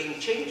are the game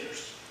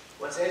changers.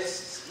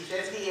 If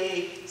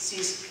FDA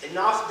sees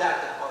enough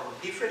data on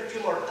different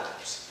tumor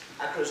types,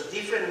 across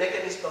different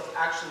mechanisms of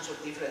actions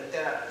of different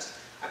therapies,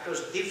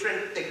 across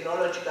different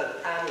technological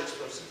panels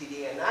for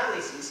ctDNA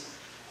analysis,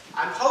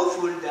 I'm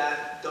hopeful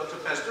that Dr.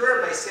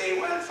 Pasteur might say,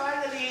 well,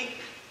 finally,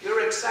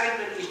 your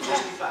excitement is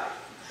justified.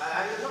 But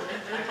I don't know.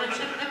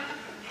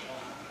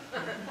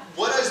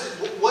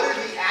 What are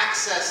the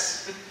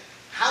access,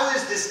 how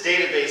is this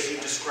database you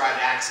described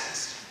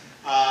accessed?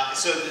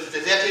 So the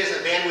FDA has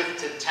a bandwidth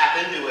to tap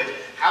into it.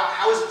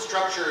 How is it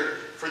structured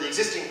for the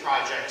existing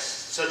projects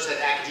such that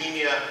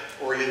academia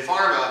or even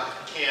pharma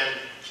can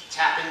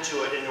tap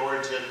into it in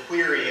order to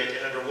query it?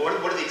 And under what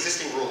are the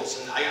existing rules?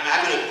 And I'm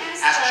happy to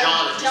ask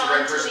John if he's the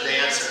right person to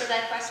answer.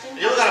 That question.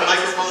 Anyone got a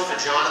microphone for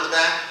John in the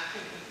back?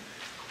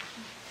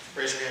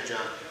 Raise your hand,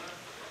 John.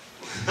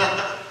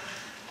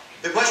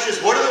 The question is,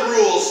 what are the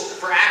rules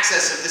for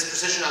access of this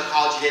precision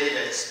oncology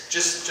database?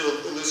 Just to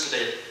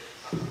elucidate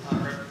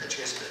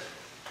education a bit.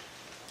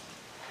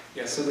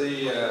 Yeah, so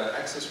the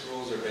access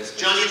rules are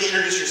basically... John, you have to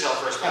introduce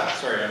yourself first. Oh,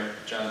 sorry, I'm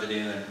John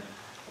Didion. I'm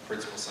a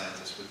principal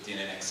scientist with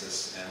DNA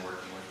Nexus and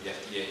working with the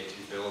FDA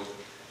to build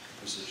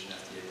Precision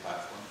FDA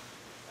platform.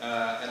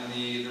 And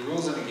the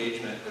rules of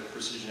engagement with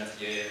Precision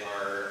FDA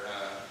are,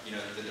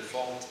 the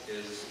default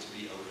is to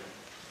be open.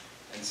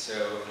 And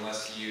so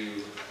unless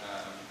you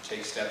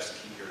take steps to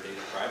keep your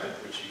data private,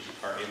 which you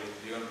are able to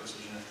do on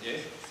Precision FDA,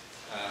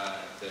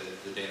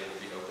 the data will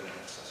be open and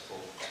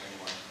accessible to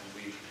anyone. And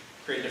we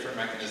create different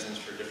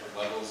mechanisms for different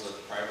levels of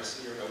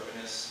privacy or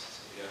openness. So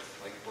we have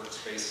like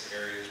workspace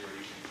areas where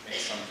you can make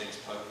some things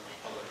public,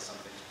 some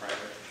things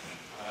private.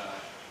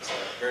 It's a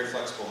very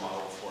flexible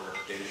model for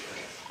data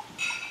sharing.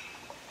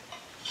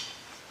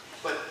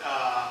 But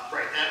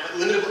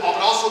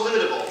but also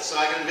limitable. So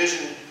I can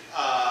envision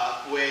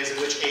ways in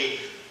which a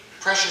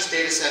precious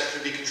data set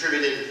could be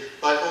contributed,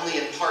 but only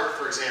in part,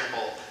 for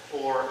example,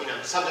 or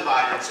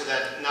subdivided so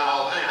that not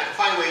all. I can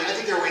find ways. I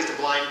think there are ways to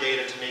blind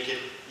data to make it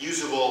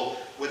usable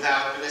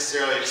without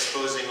necessarily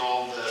exposing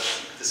all the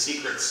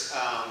secrets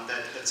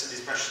that some of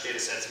these precious data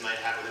sets might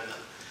have within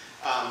them.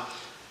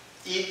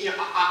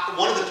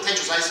 One of the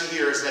potentials I see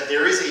here is that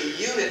there is a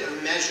unit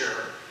of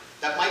measure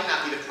that might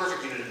not be the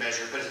perfect unit of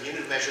measure, but it's a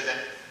unit of measure that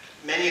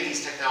many of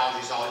these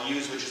technologies all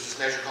use, which is this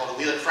measure called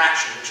allelic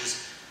fraction, which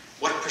is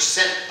what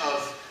percent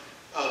of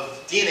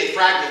DNA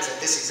fragments at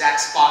this exact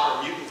spot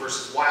are mutant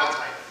versus wild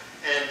type.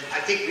 And I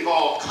think we've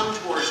all come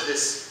towards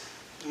this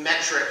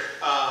metric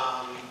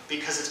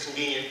because it's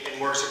convenient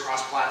and works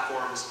across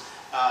platforms.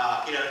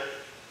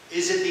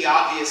 Is it the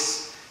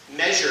obvious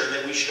measure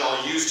that we should all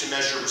use to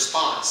measure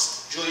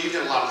response? Julie, you've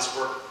done a lot of this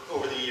work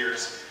over the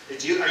years. Are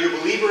you a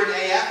believer in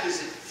AF?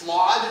 Is it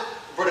flawed?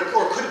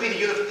 Or could it be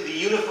the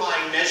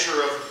unifying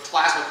measure of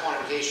plasma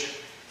quantification?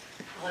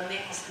 Well, it may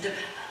also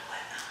depend on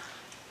what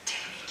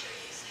technique you're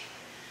using.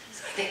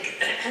 So I think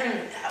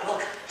that will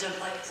come into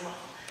play as well.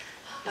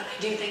 But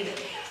I do think that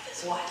AF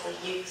is widely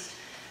used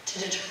to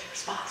determine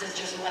response. It's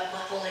just what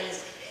level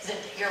is it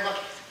that you're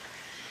looking for.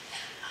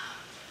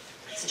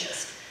 And it's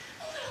just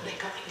a little bit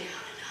going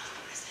down enough.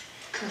 Or is it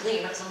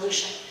complete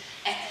resolution?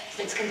 And if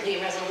it's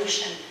complete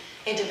resolution,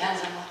 it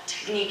depends on what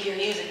technique you're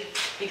using,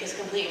 because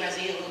complete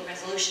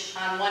resolution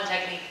on one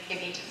technique may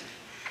be different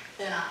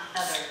than on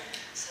another.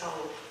 So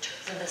in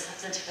terms of the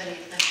sensitivity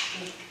of the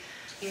technique,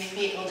 you may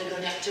be able to go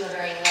down to a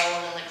very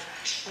low allelic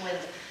fraction with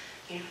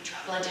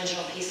droplet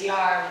digital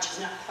PCR, which is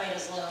not quite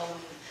as low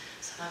with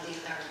some of the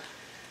other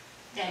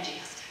NGS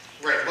techniques.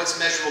 Right. What's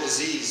measurable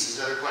disease is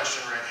another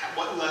question, right?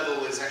 What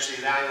level is actually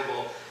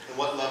valuable and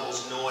what level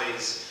is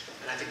noise?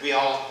 And I think we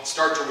all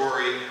start to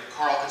worry.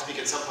 Carl can speak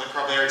at some point.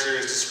 Carl Barrett's here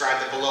has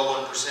described that below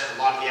 1%, a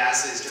lot of the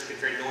assays just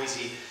get very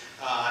noisy.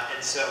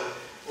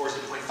 Or is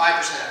it 0.5%?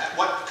 At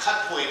what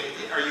cut point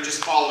are you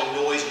just following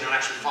noise and you're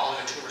not actually following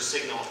a tumor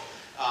signal?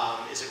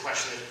 Is a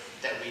question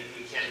that we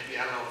can't,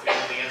 I don't know if we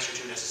know the answer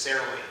to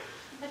necessarily.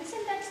 But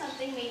isn't that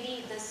something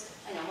maybe this,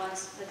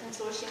 once the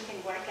consortium can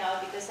work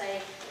out, because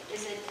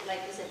is it 1%,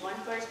 below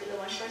 1%, or is it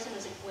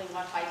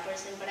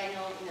 0.15%? But I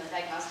know,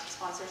 diagnostic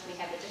sponsors may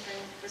have a different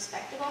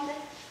perspective on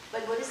that.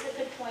 But what is the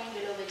good point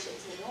below which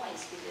it's the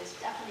noise? Because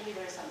definitely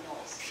there is some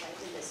noise, right,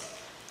 in this.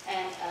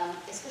 And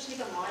especially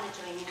for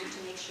monitoring, you need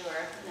to make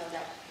sure,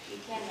 that you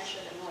can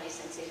measure the noise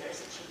and say there's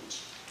a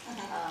change.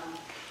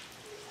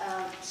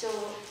 So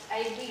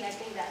I agree. I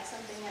think that's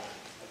something that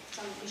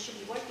we should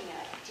be working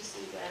at to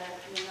see whether,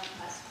 not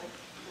us, but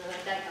the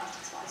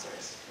diagnostic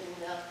sponsors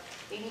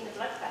maybe in the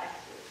blood pack.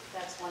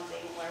 That's one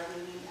thing, or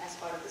maybe as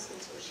part of this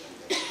consortium.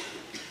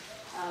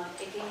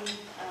 Again,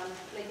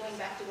 like going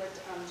back to what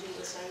Julie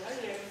was saying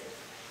earlier,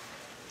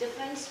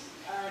 different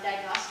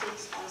diagnostic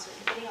sponsors,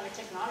 depending on the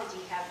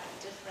technology, have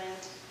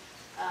different,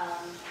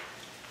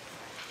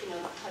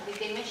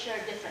 they measure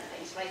different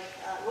things. Like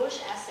Roche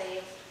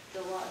assay,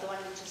 the one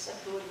which is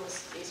approved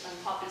was based on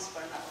copies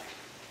per ml.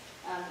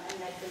 And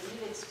I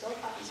believe it's still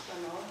copies per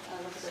ml,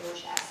 look at the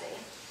Roche assay.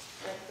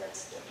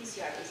 That's the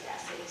PCR-based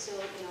assay. So,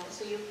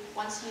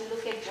 once you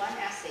look at one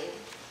assay,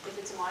 if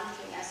it's a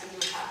monitoring assay,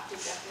 you have to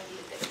definitely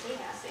look at the same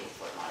assay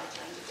for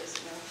monitoring because,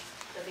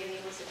 the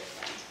variables are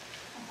different.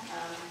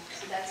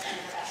 So that's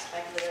another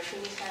aspect where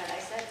can we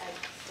standardize it? I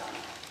don't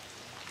know.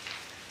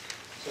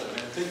 So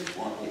I think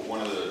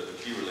one of the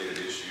key related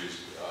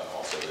issues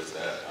also is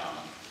that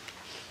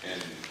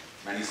in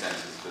many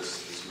senses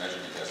this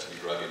measurement has to be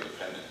drug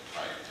independent,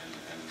 right? And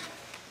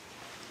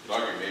you could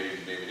argue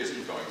maybe it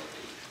isn't going to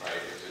be,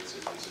 right? It's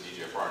an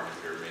EGFR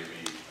inhibitor,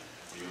 maybe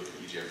when you look at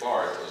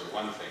EGFR, it tells you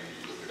one thing,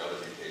 you look at other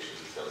mutations,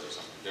 it tells you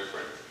something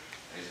different.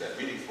 And is that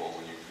meaningful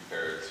when you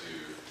compare it to,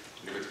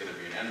 if it's going to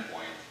be an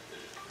endpoint,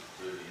 it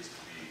really needs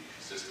to be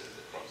consistent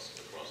across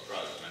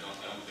drugs. And I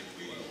don't think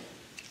we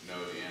know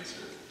the answer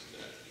to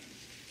that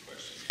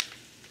question.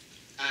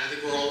 I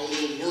think we're all a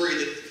little worried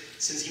that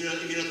since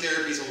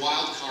immunotherapy is a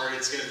wild card,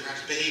 it's going to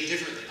perhaps behave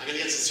differently. I mean,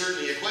 it's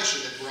certainly a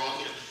question that we're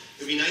all, it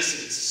would be nice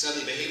if it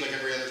suddenly behaved like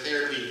every other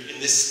therapy in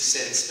this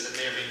sense, but it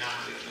may or may not.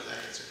 We don't know that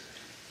answer.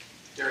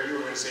 Dara, you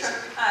were going to say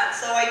something.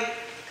 So I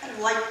kind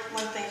of like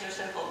when things are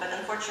simple, but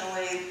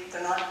unfortunately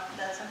they're not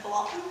that simple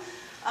often.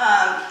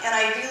 And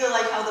I really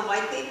like how the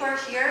white paper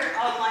here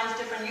outlines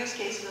different use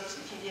cases of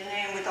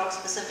ctDNA, and we talk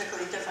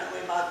specifically differently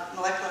about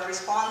molecular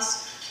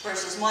response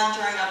versus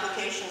monitoring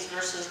applications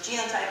versus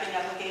genotyping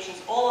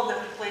applications, all of them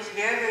place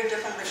very, very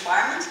different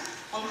requirements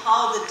on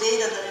how the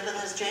data that even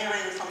is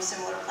generated from a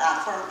similar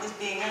platform is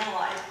being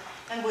analyzed.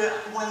 And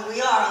when we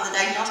are on the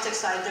diagnostic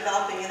side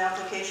developing an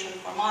application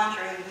for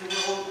monitoring, we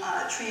will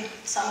treat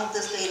some of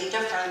this data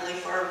differently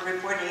for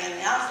reporting and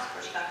analysis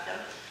perspective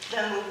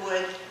than we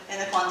would in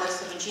the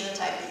context of a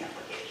genotyping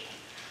application.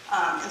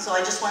 And so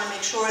I just want to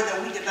make sure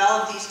that we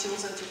develop these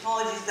tools and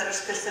technologies that are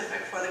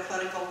specific for the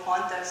clinical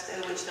context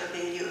in which they're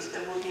being used.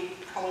 It would be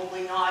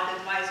probably not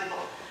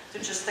advisable to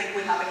just think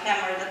we have a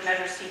hammer that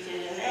measures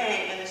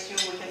ctDNA and assume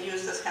we can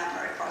use this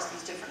hammer across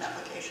these different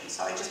applications.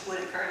 So I just would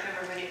encourage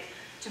everybody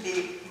to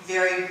be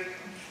very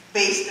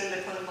based in the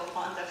clinical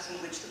context in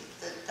which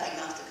the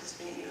diagnostic is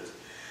being used.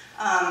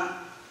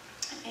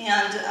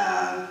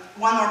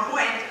 One more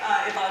point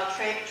about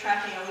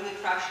tracking a lead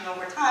fraction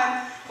over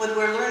time. What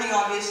we're learning,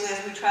 obviously, as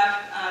we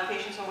track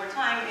patients over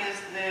time is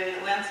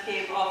the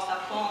landscape of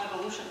subclonal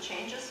evolution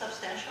changes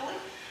substantially.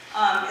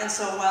 And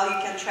so while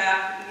you can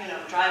track,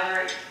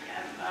 driver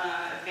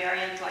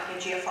variant like a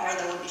GFR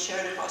that will be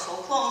shared across all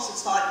clones,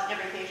 it's not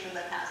every patient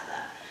that has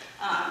that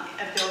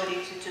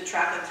ability to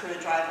track it through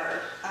a driver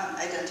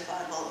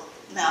identifiable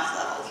math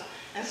levels.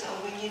 And so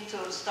we need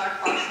to start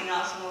parsing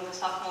out some of the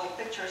subclonal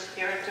pictures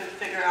here to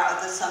figure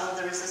out that some of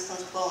the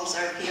resistance clones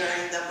are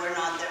appearing that were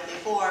not there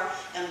before,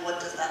 and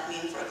what does that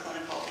mean for a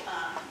clinical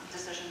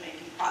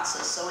decision-making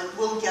process. So it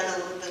will get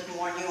a little bit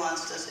more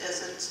nuanced as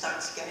it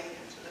starts getting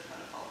into the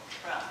clinical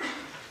realm.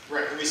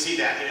 Right, and we see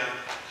that,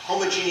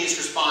 homogeneous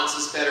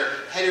responses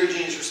better,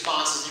 heterogeneous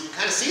responses, you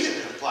can kind of see them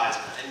in the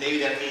plasma, and maybe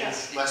that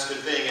means less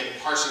good thing, and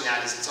parsing that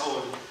is its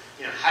own,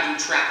 how do you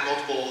track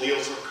multiple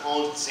alleles or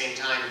clones at the same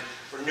time?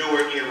 We're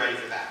nowhere near ready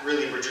for that.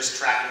 Really, we're just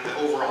tracking the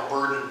overall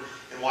burden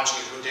and watching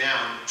it go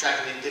down.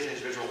 Tracking the different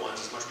individual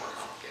ones is much more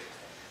complicated.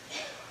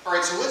 All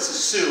right, so let's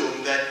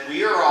assume that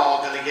we are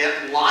all going to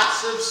get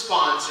lots of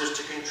sponsors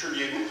to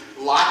contribute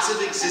lots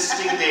of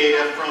existing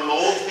data from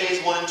old phase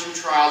 1 and 2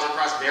 trials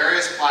across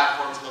various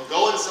platforms, and they'll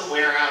go in some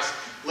warehouse,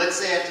 let's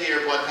say FDA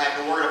or blood pack,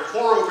 and we're going to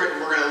pour over it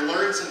and we're going to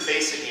learn some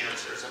basic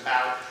answers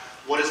about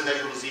what is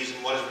measurable disease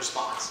and what is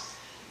response.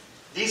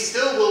 These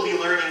still will be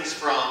learnings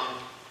from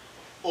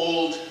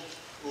old,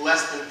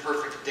 less than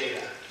perfect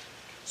data.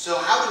 So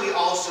how do we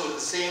also at the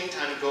same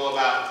time go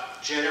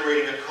about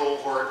generating a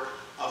cohort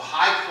of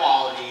high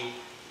quality,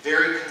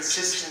 very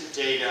consistent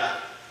data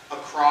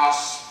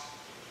across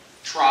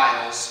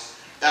trials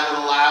that would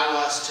allow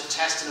us to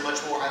test in a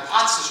much more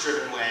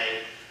hypothesis-driven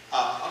way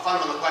a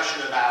fundamental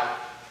question about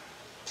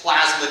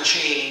plasma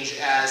change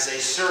as a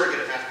surrogate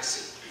of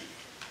efficacy?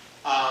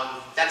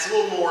 That's a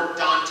little more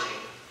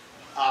daunting.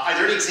 Are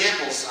there any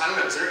examples? I don't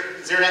know.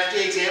 Is there an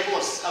FDA example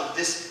of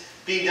this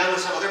being done with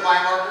some other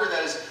biomarker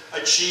that has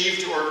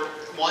achieved or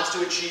wants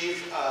to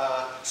achieve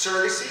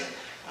surrogacy?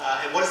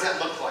 And what does that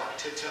look like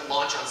to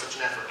launch on such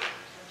an effort?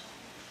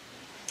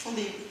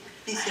 The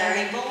PCR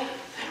example,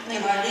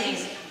 MRD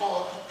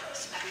example of a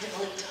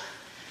prospectively done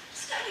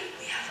study.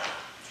 We have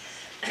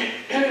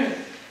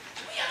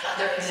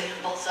other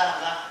examples of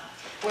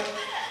where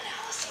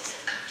meta-analyses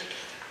have come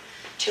together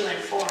to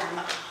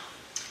inform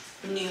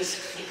new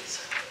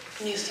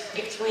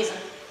surrogates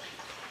reasonably.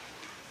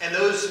 And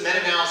those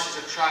meta-analyses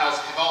of trials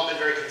have all been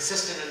very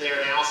consistent in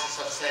their analysis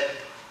of said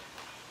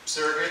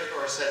surrogate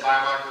or said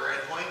biomarker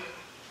endpoint?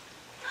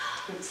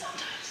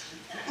 Sometimes.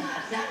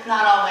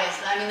 Not always.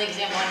 I mean, the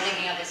example I'm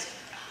thinking of is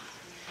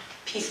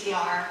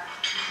PCR,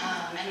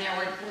 and there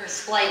were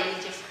slightly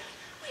different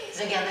ways.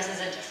 Again, this is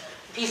a different,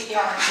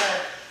 PCR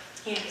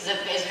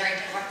is very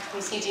different from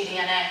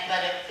ctDNA,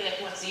 but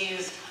it was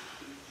used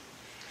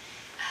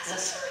as a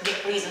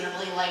surrogate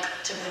reasonably likely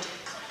to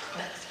predict clinical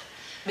benefit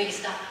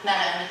based on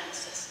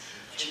meta-analysis,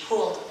 which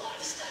pooled a lot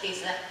of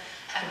studies that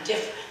had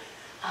different,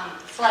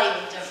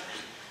 slightly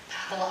different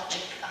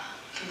pathologic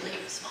complete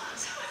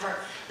response. However,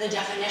 the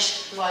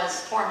definition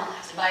was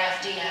formalized by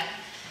FDA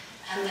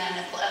and then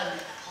applied.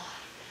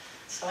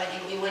 So I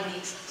think we would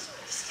need some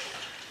sort of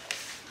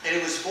standard. And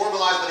it was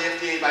formalized by the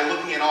FDA by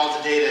looking at all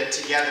the data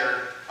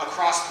together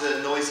across the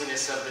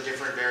noisiness of the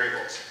different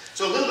variables.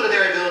 So a little bit of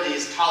variability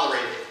is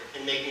tolerated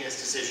in making this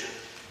decision.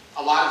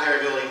 A lot of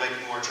variability might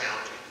be more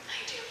challenging.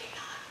 Ideally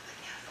not, but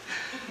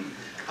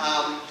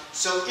yeah.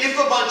 So if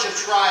a bunch of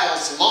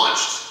trials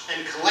launched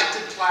and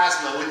collected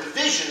plasma with the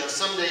vision of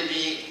someday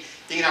being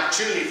an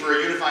opportunity for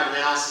a unified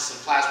analysis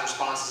of plasma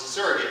response as a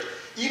surrogate,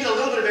 even a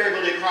little bit of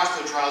variability across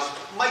those trials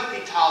might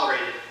be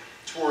tolerated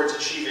towards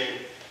achieving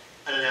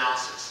an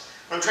analysis.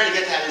 What I'm trying to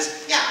get at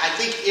is, yeah, I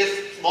think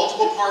if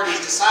multiple parties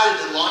decided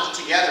to launch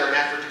together an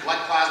effort to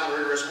collect plasma in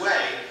a rigorous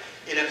way,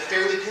 in a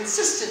fairly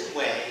consistent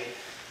way,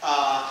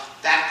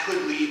 that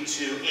could lead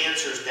to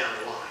answers down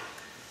the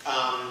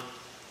line.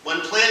 When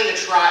planning a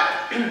trial,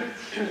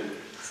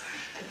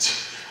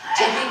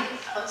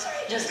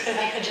 just if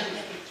I could jump in,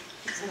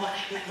 because I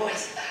have my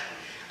voice back.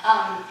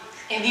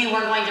 If you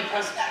were going to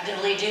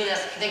prospectively do this,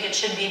 I think it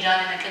should be done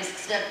in a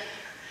consistent manner.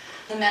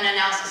 The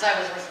meta-analysis I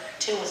was referring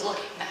to was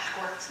looking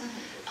backwards.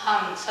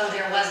 So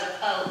there was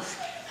a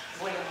slight amount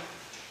of wiggle.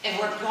 If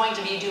we're going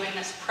to be doing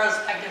this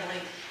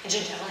prospectively, it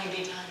should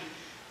definitely be done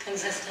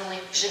consistently.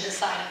 We should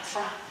decide up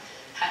front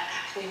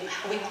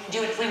how we want to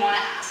do it. If we want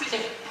to ask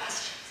different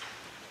questions,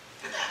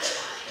 that's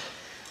fine.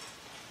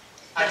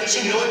 I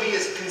think we can only be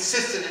as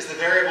consistent as the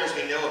variables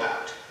we know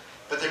about.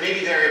 But there may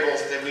be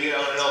variables that we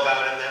don't know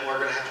about and that we're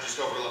going to have to just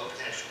overlook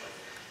potentially.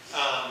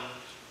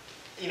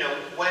 You know,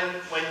 when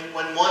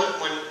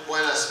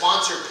a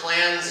sponsor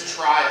plans a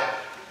trial,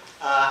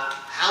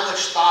 how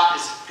much thought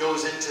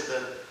goes into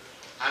the,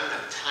 I don't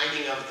know,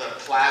 timing of the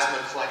plasma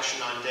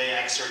collection on day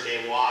X or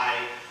day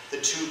Y,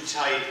 the tube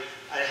type,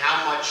 and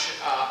how much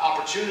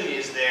opportunity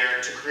is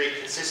there to create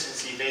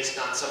consistency based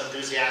on some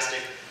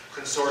enthusiastic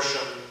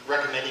consortium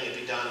recommending it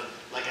be done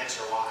like X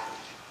or Y?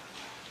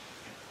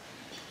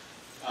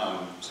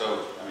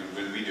 So, I mean,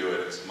 when we do it,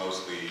 it's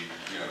mostly,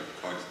 you know,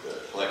 going to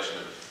the collection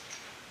of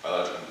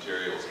biological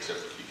materials, except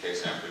for PK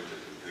sampling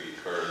typically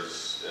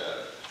occurs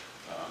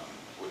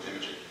with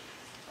imaging,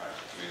 right?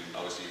 I mean,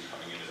 obviously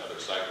coming in at other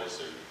cycles,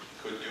 so you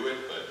could do it,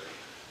 but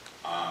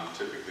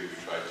typically we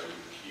try to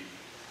keep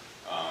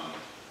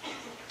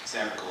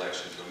sample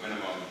collection to a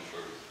minimum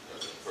for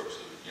the purpose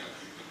of, you know,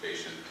 keeping the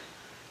patient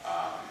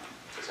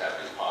as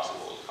happy as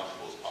possible, as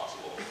comfortable as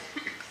possible.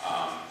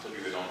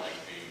 Typically they don't like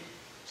being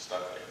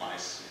stuck like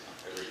mice, you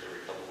know,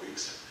 every couple of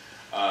weeks.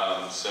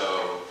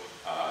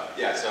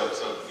 Yeah, so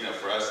you know,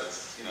 for us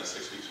it's, you know,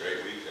 6 weeks or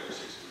 8 weeks, every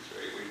 6 weeks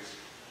or 8 weeks,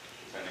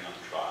 depending on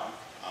the trial.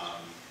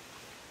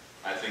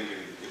 I think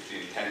if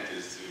the intent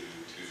is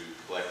to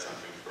collect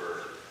something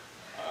for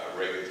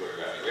regulatory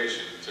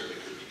evaluation, it certainly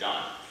could be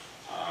done.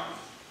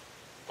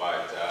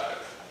 But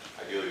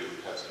ideally we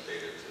would have some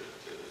data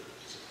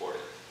to support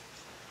it.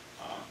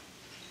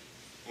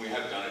 We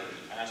have done it in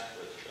the past,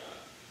 but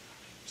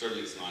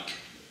certainly it's not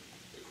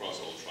across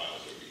all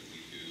trials where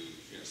we do,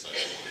 you know, cycle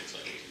 1,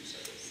 cycle 2,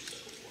 cycle 3,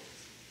 cycle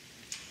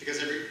 4. Because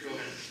go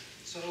ahead.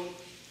 So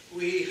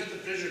we had the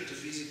pleasure to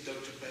visit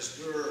Dr.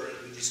 Pasteur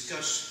and we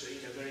discussed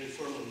in a very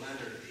informal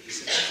manner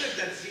this. And after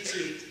that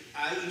visit,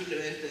 I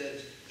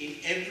implemented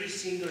in every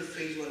single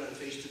phase 1 and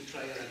phase 2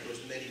 trial across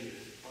MedImmune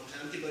on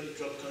antibody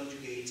drug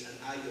conjugates and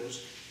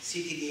IOs,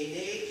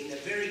 ctDNA in a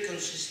very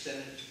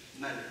consistent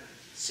manner.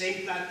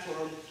 Same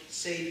platform,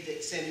 same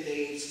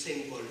days,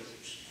 same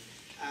volumes.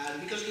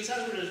 Because his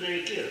answer was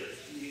very clear.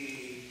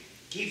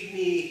 Give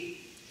me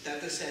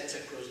data sets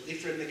across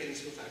different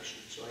mechanisms of action.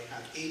 So I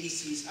have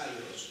ADCs,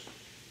 IOs,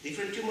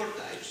 different tumor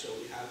types. So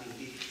we have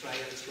indeed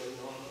trials going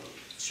on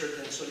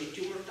certain solid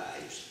tumor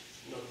types,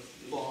 not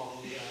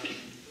lung,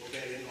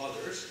 ovarian,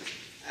 others,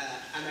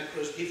 and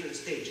across different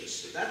stages.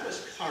 So that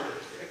was harder,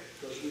 correct?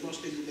 Because we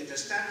mostly do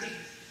metastatic.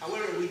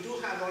 However, we do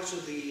have also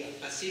the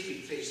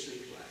Pacific phase 3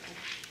 trial,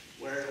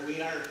 where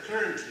we are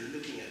currently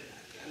looking at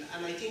that.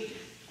 And I think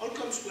all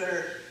comes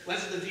where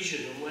what's the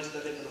vision and what's the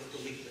level of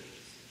commitment.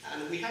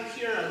 And we have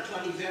here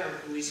Antoine Hiver,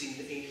 who is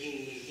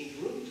in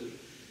room 2.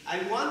 I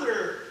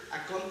wonder a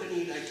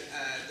company like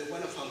the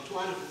one of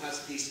Antoine, who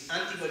has this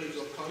antibody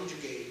drug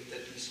conjugate that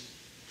is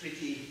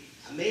pretty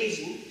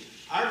amazing,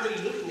 are they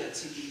looking at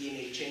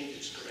ctDNA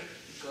changes, correct?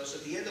 Because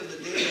at the end of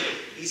the day,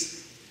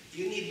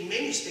 you need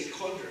many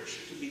stakeholders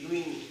to be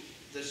doing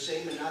the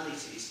same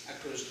analysis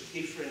across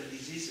different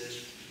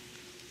diseases,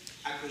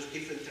 across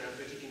different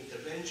therapeutic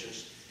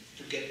interventions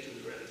to get to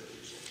the relevant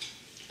result.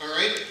 All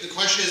right, the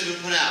question has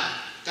been put out.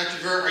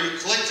 Dr. Ver, are you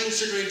collecting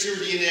circulating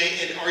tumor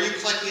DNA, and are you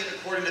collecting it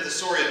according to the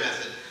Soria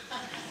method?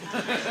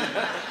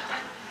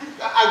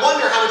 I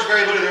wonder how much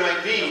variability there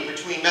might be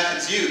between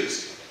methods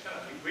used.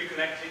 We're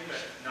collecting, but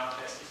not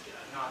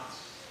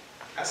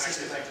As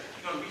systematic.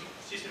 No, we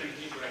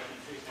systematically collecting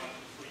phase 1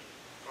 to 3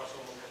 across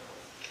all of them,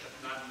 but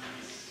not in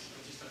this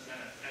consistent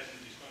manner as in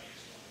this one.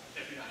 So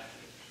definitely not.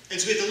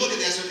 And so we have to look at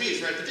the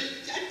SOPs, right? But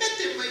I bet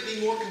there might be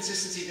more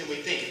consistency than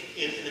we think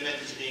in the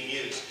methods being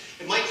used.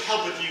 It might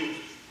help if you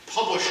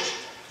published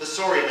the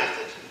Soria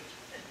method.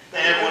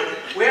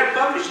 We are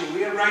publishing.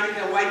 We are writing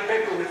a white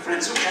paper with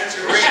Friends of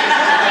Cancer. We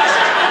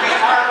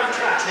are on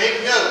track.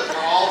 Take note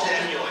for all to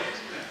emulate.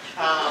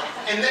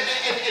 And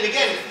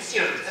again, you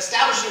know,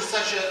 establishing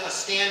such a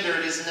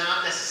standard is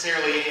not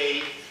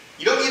necessarily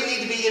you don't even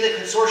need to be in a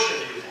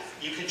consortium to do that.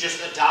 You could just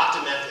adopt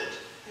a method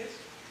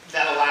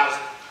that allows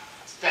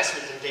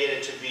specimens and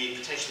data to be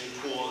potentially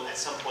pooled at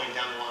some point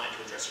down the line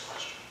to address a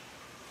question.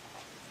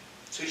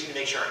 So we just need to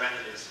make sure our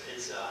method is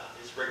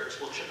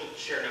rigorous. We'll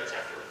share notes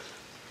afterwards.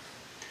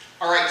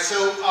 All right,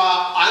 so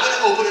I'm going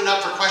to open it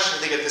up for questions,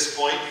 I think, at this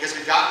point, because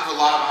we've gotten through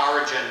a lot of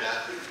our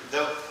agenda.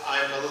 Though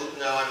I'm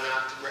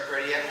not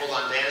ready yet. Hold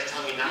on, Dan is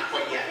telling me not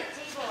quite yet.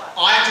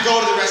 Oh, I have to go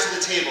to the rest of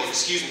the table.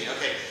 Excuse me.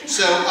 Okay.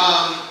 So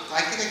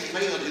I think I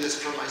might even do this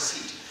from my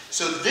seat.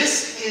 So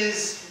this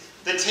is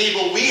the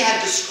table we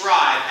had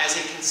described as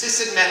a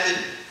consistent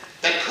method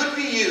that could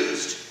be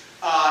used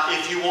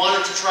if you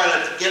wanted to try to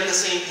get on the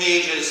same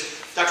page as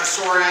Dr.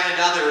 Soria and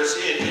others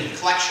in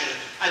collection.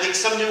 I think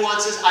some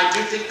nuances. I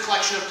do think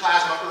collection of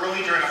plasma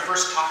early during a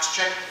first tox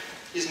check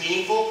is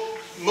meaningful.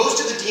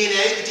 Most of the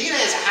DNA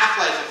has a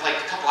half-life of like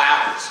a couple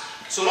hours.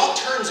 So it all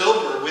turns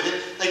over within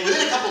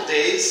a couple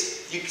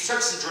days, you start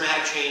to see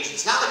dramatic change.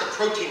 It's not like a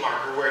protein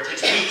marker where it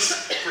takes weeks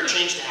for a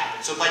change to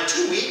happen. So by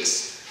 2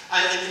 weeks,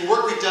 And in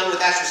work we've done with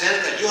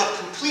AstraZeneca, you'll have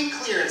complete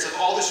clearance of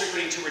all the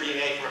circulating tumor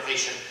DNA from a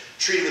patient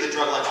treated with a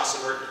drug like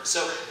osimertinib.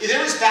 So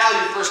there is value,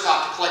 first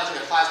off, to collecting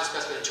a plasma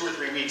specimen in 2 or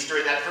 3 weeks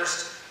during that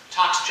first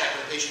tox check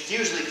when the patients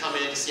usually come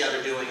in to see how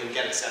they're doing and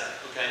get it set up.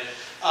 Okay?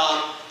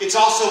 It's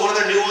also, one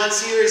other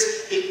nuance here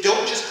is,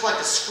 don't just collect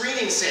a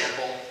screening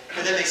sample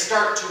and then they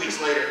start 2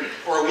 weeks later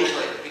or a week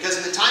later. Because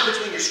in the time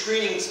between your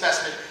screening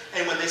specimen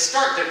and when they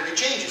start, there can be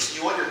changes. So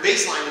you want your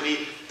baseline to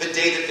be the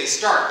day that they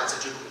start. That's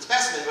a duplicate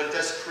specimen, but it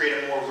does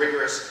create a more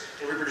rigorous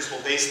and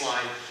reproducible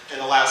baseline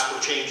and allows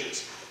for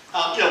changes.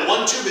 1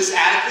 tube is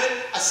adequate.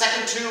 A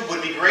second tube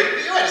would be great,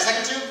 but you're right, a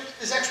second tube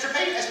is extra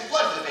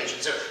blood for the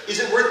patient. So is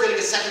it worth getting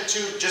a second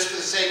tube just for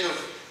the sake of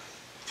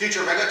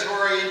future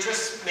regulatory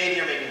interests? Maybe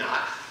or maybe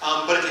not.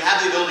 But if you have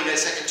the ability to get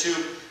a second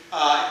tube,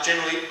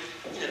 generally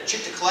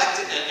cheap to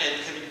collect and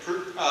can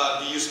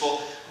be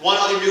useful. One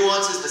other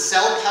nuance is the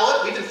cell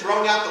pellet. We've been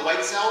throwing out the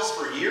white cells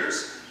for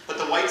years, but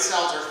the white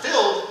cells are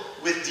filled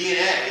with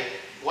DNA,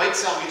 white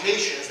cell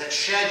mutations that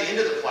shed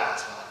into the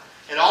plasma.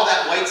 And all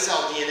that white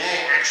cell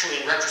DNA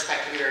actually in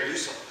retrospect can be very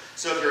useful.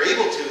 So if you're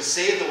able to,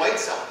 save the white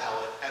cell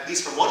pellet, at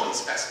least from one of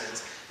these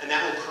specimens, and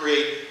that will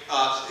create,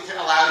 it can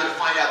allow you to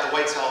find out the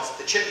white cells,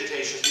 the chip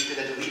mutations you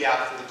can then delete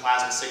out from the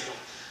plasma signal.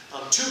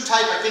 Tube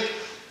type, I think,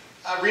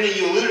 Rena,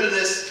 you alluded to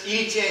this,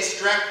 EDTA,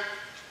 strep,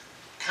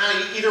 kind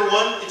of either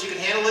one, if you can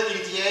handle it,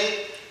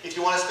 EDTA, if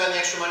you want to spend the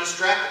extra money,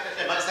 strep.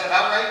 Is that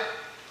about right?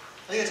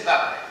 I think it's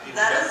about right.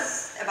 That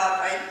is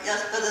about right,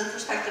 yes, but in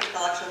prospective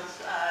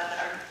collections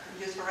that are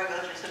used for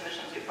regulatory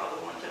submissions, you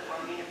probably want to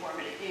form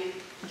uniformity.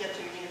 You get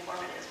to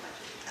uniformity as much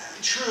as you can.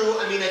 True.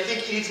 I mean, I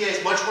think EDTA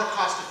is much more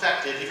cost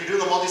effective. If you're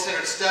doing a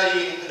multi-centered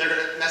study, they're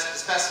going to mess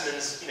with the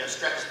specimens,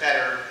 strep is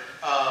better.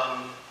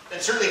 And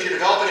certainly if you're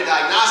developing a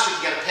diagnostic,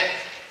 you got to pick.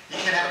 You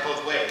can't have it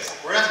both ways.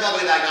 We're not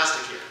developing a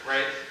diagnostic here,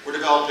 right? We're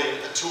developing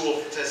a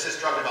tool to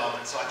assist drug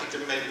development, so I think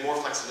there may be more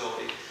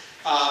flexibility.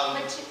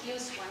 But you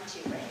use 1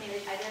 tube, right? I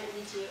mean, either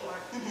EDTA or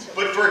tube.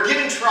 But for a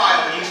given trial,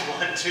 we use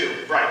 1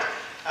 tube, right?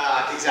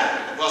 Exactly.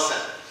 Well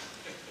said.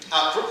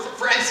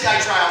 For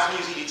NCI trials,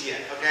 we use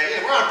EDTA. Okay,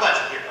 we're on a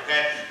budget here.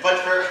 Okay,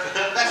 but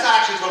that's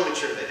not actually totally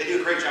true. They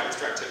do a great job with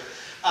strep too.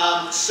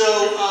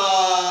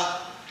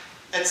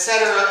 Et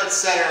cetera, et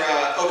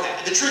cetera. Okay,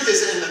 the truth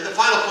is, and the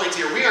final point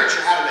here, we aren't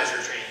sure how to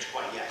measure change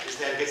quite yet.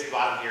 That gets to the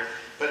bottom here.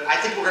 But I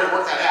think we're going to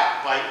work that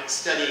out by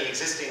studying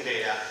existing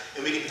data,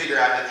 and we can figure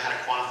out how to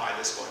quantify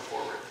this going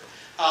forward.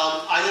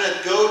 I'm going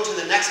to go to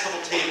the next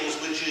couple tables,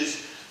 which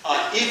is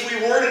if we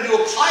were to do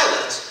a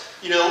pilot,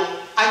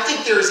 I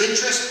think there is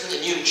interest in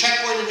immune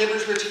checkpoint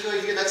inhibitors,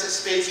 particularly here. That's a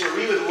space where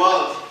we would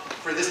love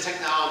for this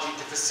technology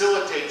to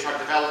facilitate drug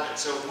development.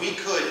 So if we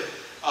could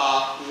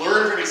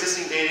learn from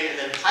existing data and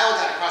then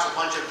pilot that across a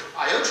bunch of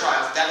IO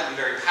trials, that would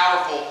be very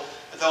powerful.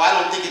 Though I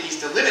don't think it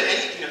needs to limit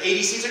any,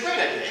 ADC is a great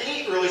idea.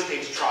 Any early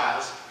stage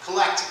trials,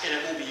 collect, and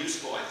it will be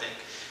useful, I think.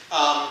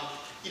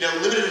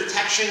 Limited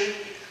detection,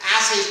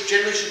 assays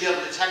generally should be able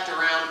to detect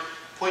around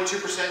 0.2%,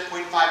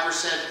 0.5%.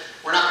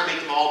 We're not going to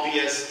make them all be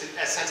as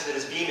sensitive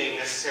as beaming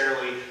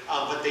necessarily,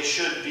 but they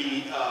should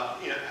be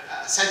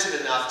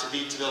sensitive enough to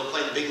be able to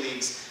play in the big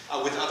leagues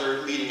with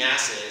other leading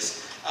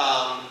assays.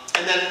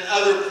 And then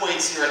other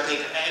points here, I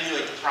think,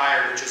 emulate the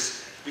prior, which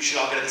is we should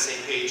all get on the same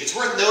page. It's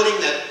worth noting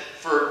that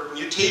for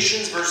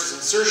mutations versus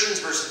insertions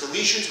versus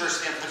deletions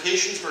versus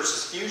amplifications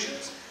versus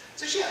fusions,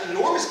 there's actually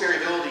enormous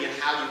variability in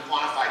how you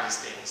quantify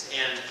these things.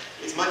 And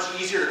it's much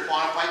easier to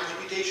quantify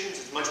mutations.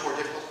 It's much more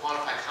difficult to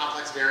quantify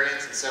complex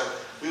variants. And so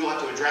we will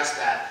have to address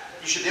that.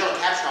 You should be able to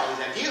capture all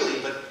these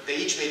ideally, but they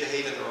each may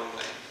behave in their own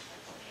way.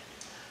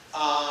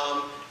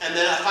 And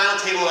then a final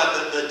table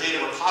about the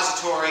data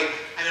repository.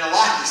 I mean, a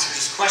lot of these are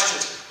just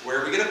questions. Where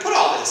are we going to put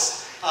all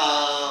this?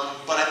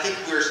 But I think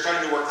we're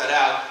starting to work that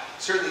out.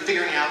 Certainly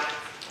figuring out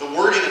the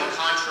wording of a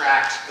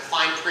contract, the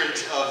fine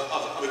print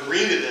of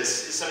agreeing to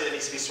this is something that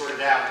needs to be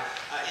sorted out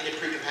in a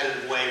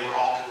pre-competitive way where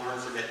all can learn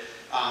from it.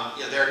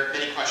 There are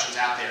many questions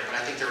out there, but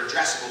I think they're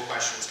addressable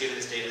questions given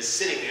this data is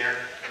sitting there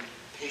and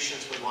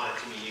patients would want it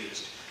to be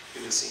used,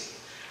 it would seem.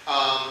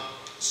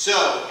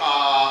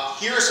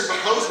 Here are some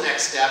proposed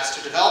next steps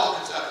to develop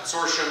a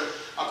consortium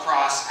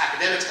across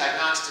academics,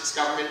 diagnostics,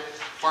 government,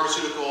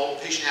 pharmaceutical,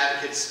 patient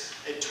advocates,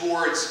 and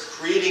towards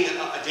creating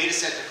a data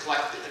set to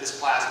collect this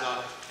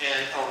plasma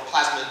or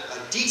plasma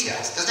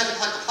details. It doesn't have to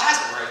collect the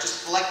plasma, right?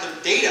 Just collect the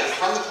data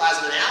from the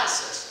plasma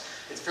analysis.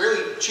 It's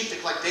fairly cheap to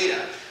collect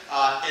data.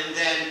 And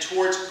then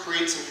towards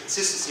create some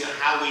consistency on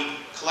how we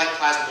collect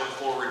plasma going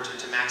forward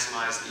to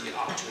maximize the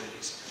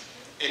opportunities.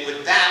 And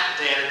with that,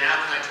 Dan,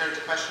 now can I turn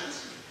to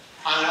questions?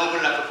 I'm going to open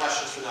it up for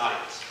questions from the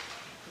audience.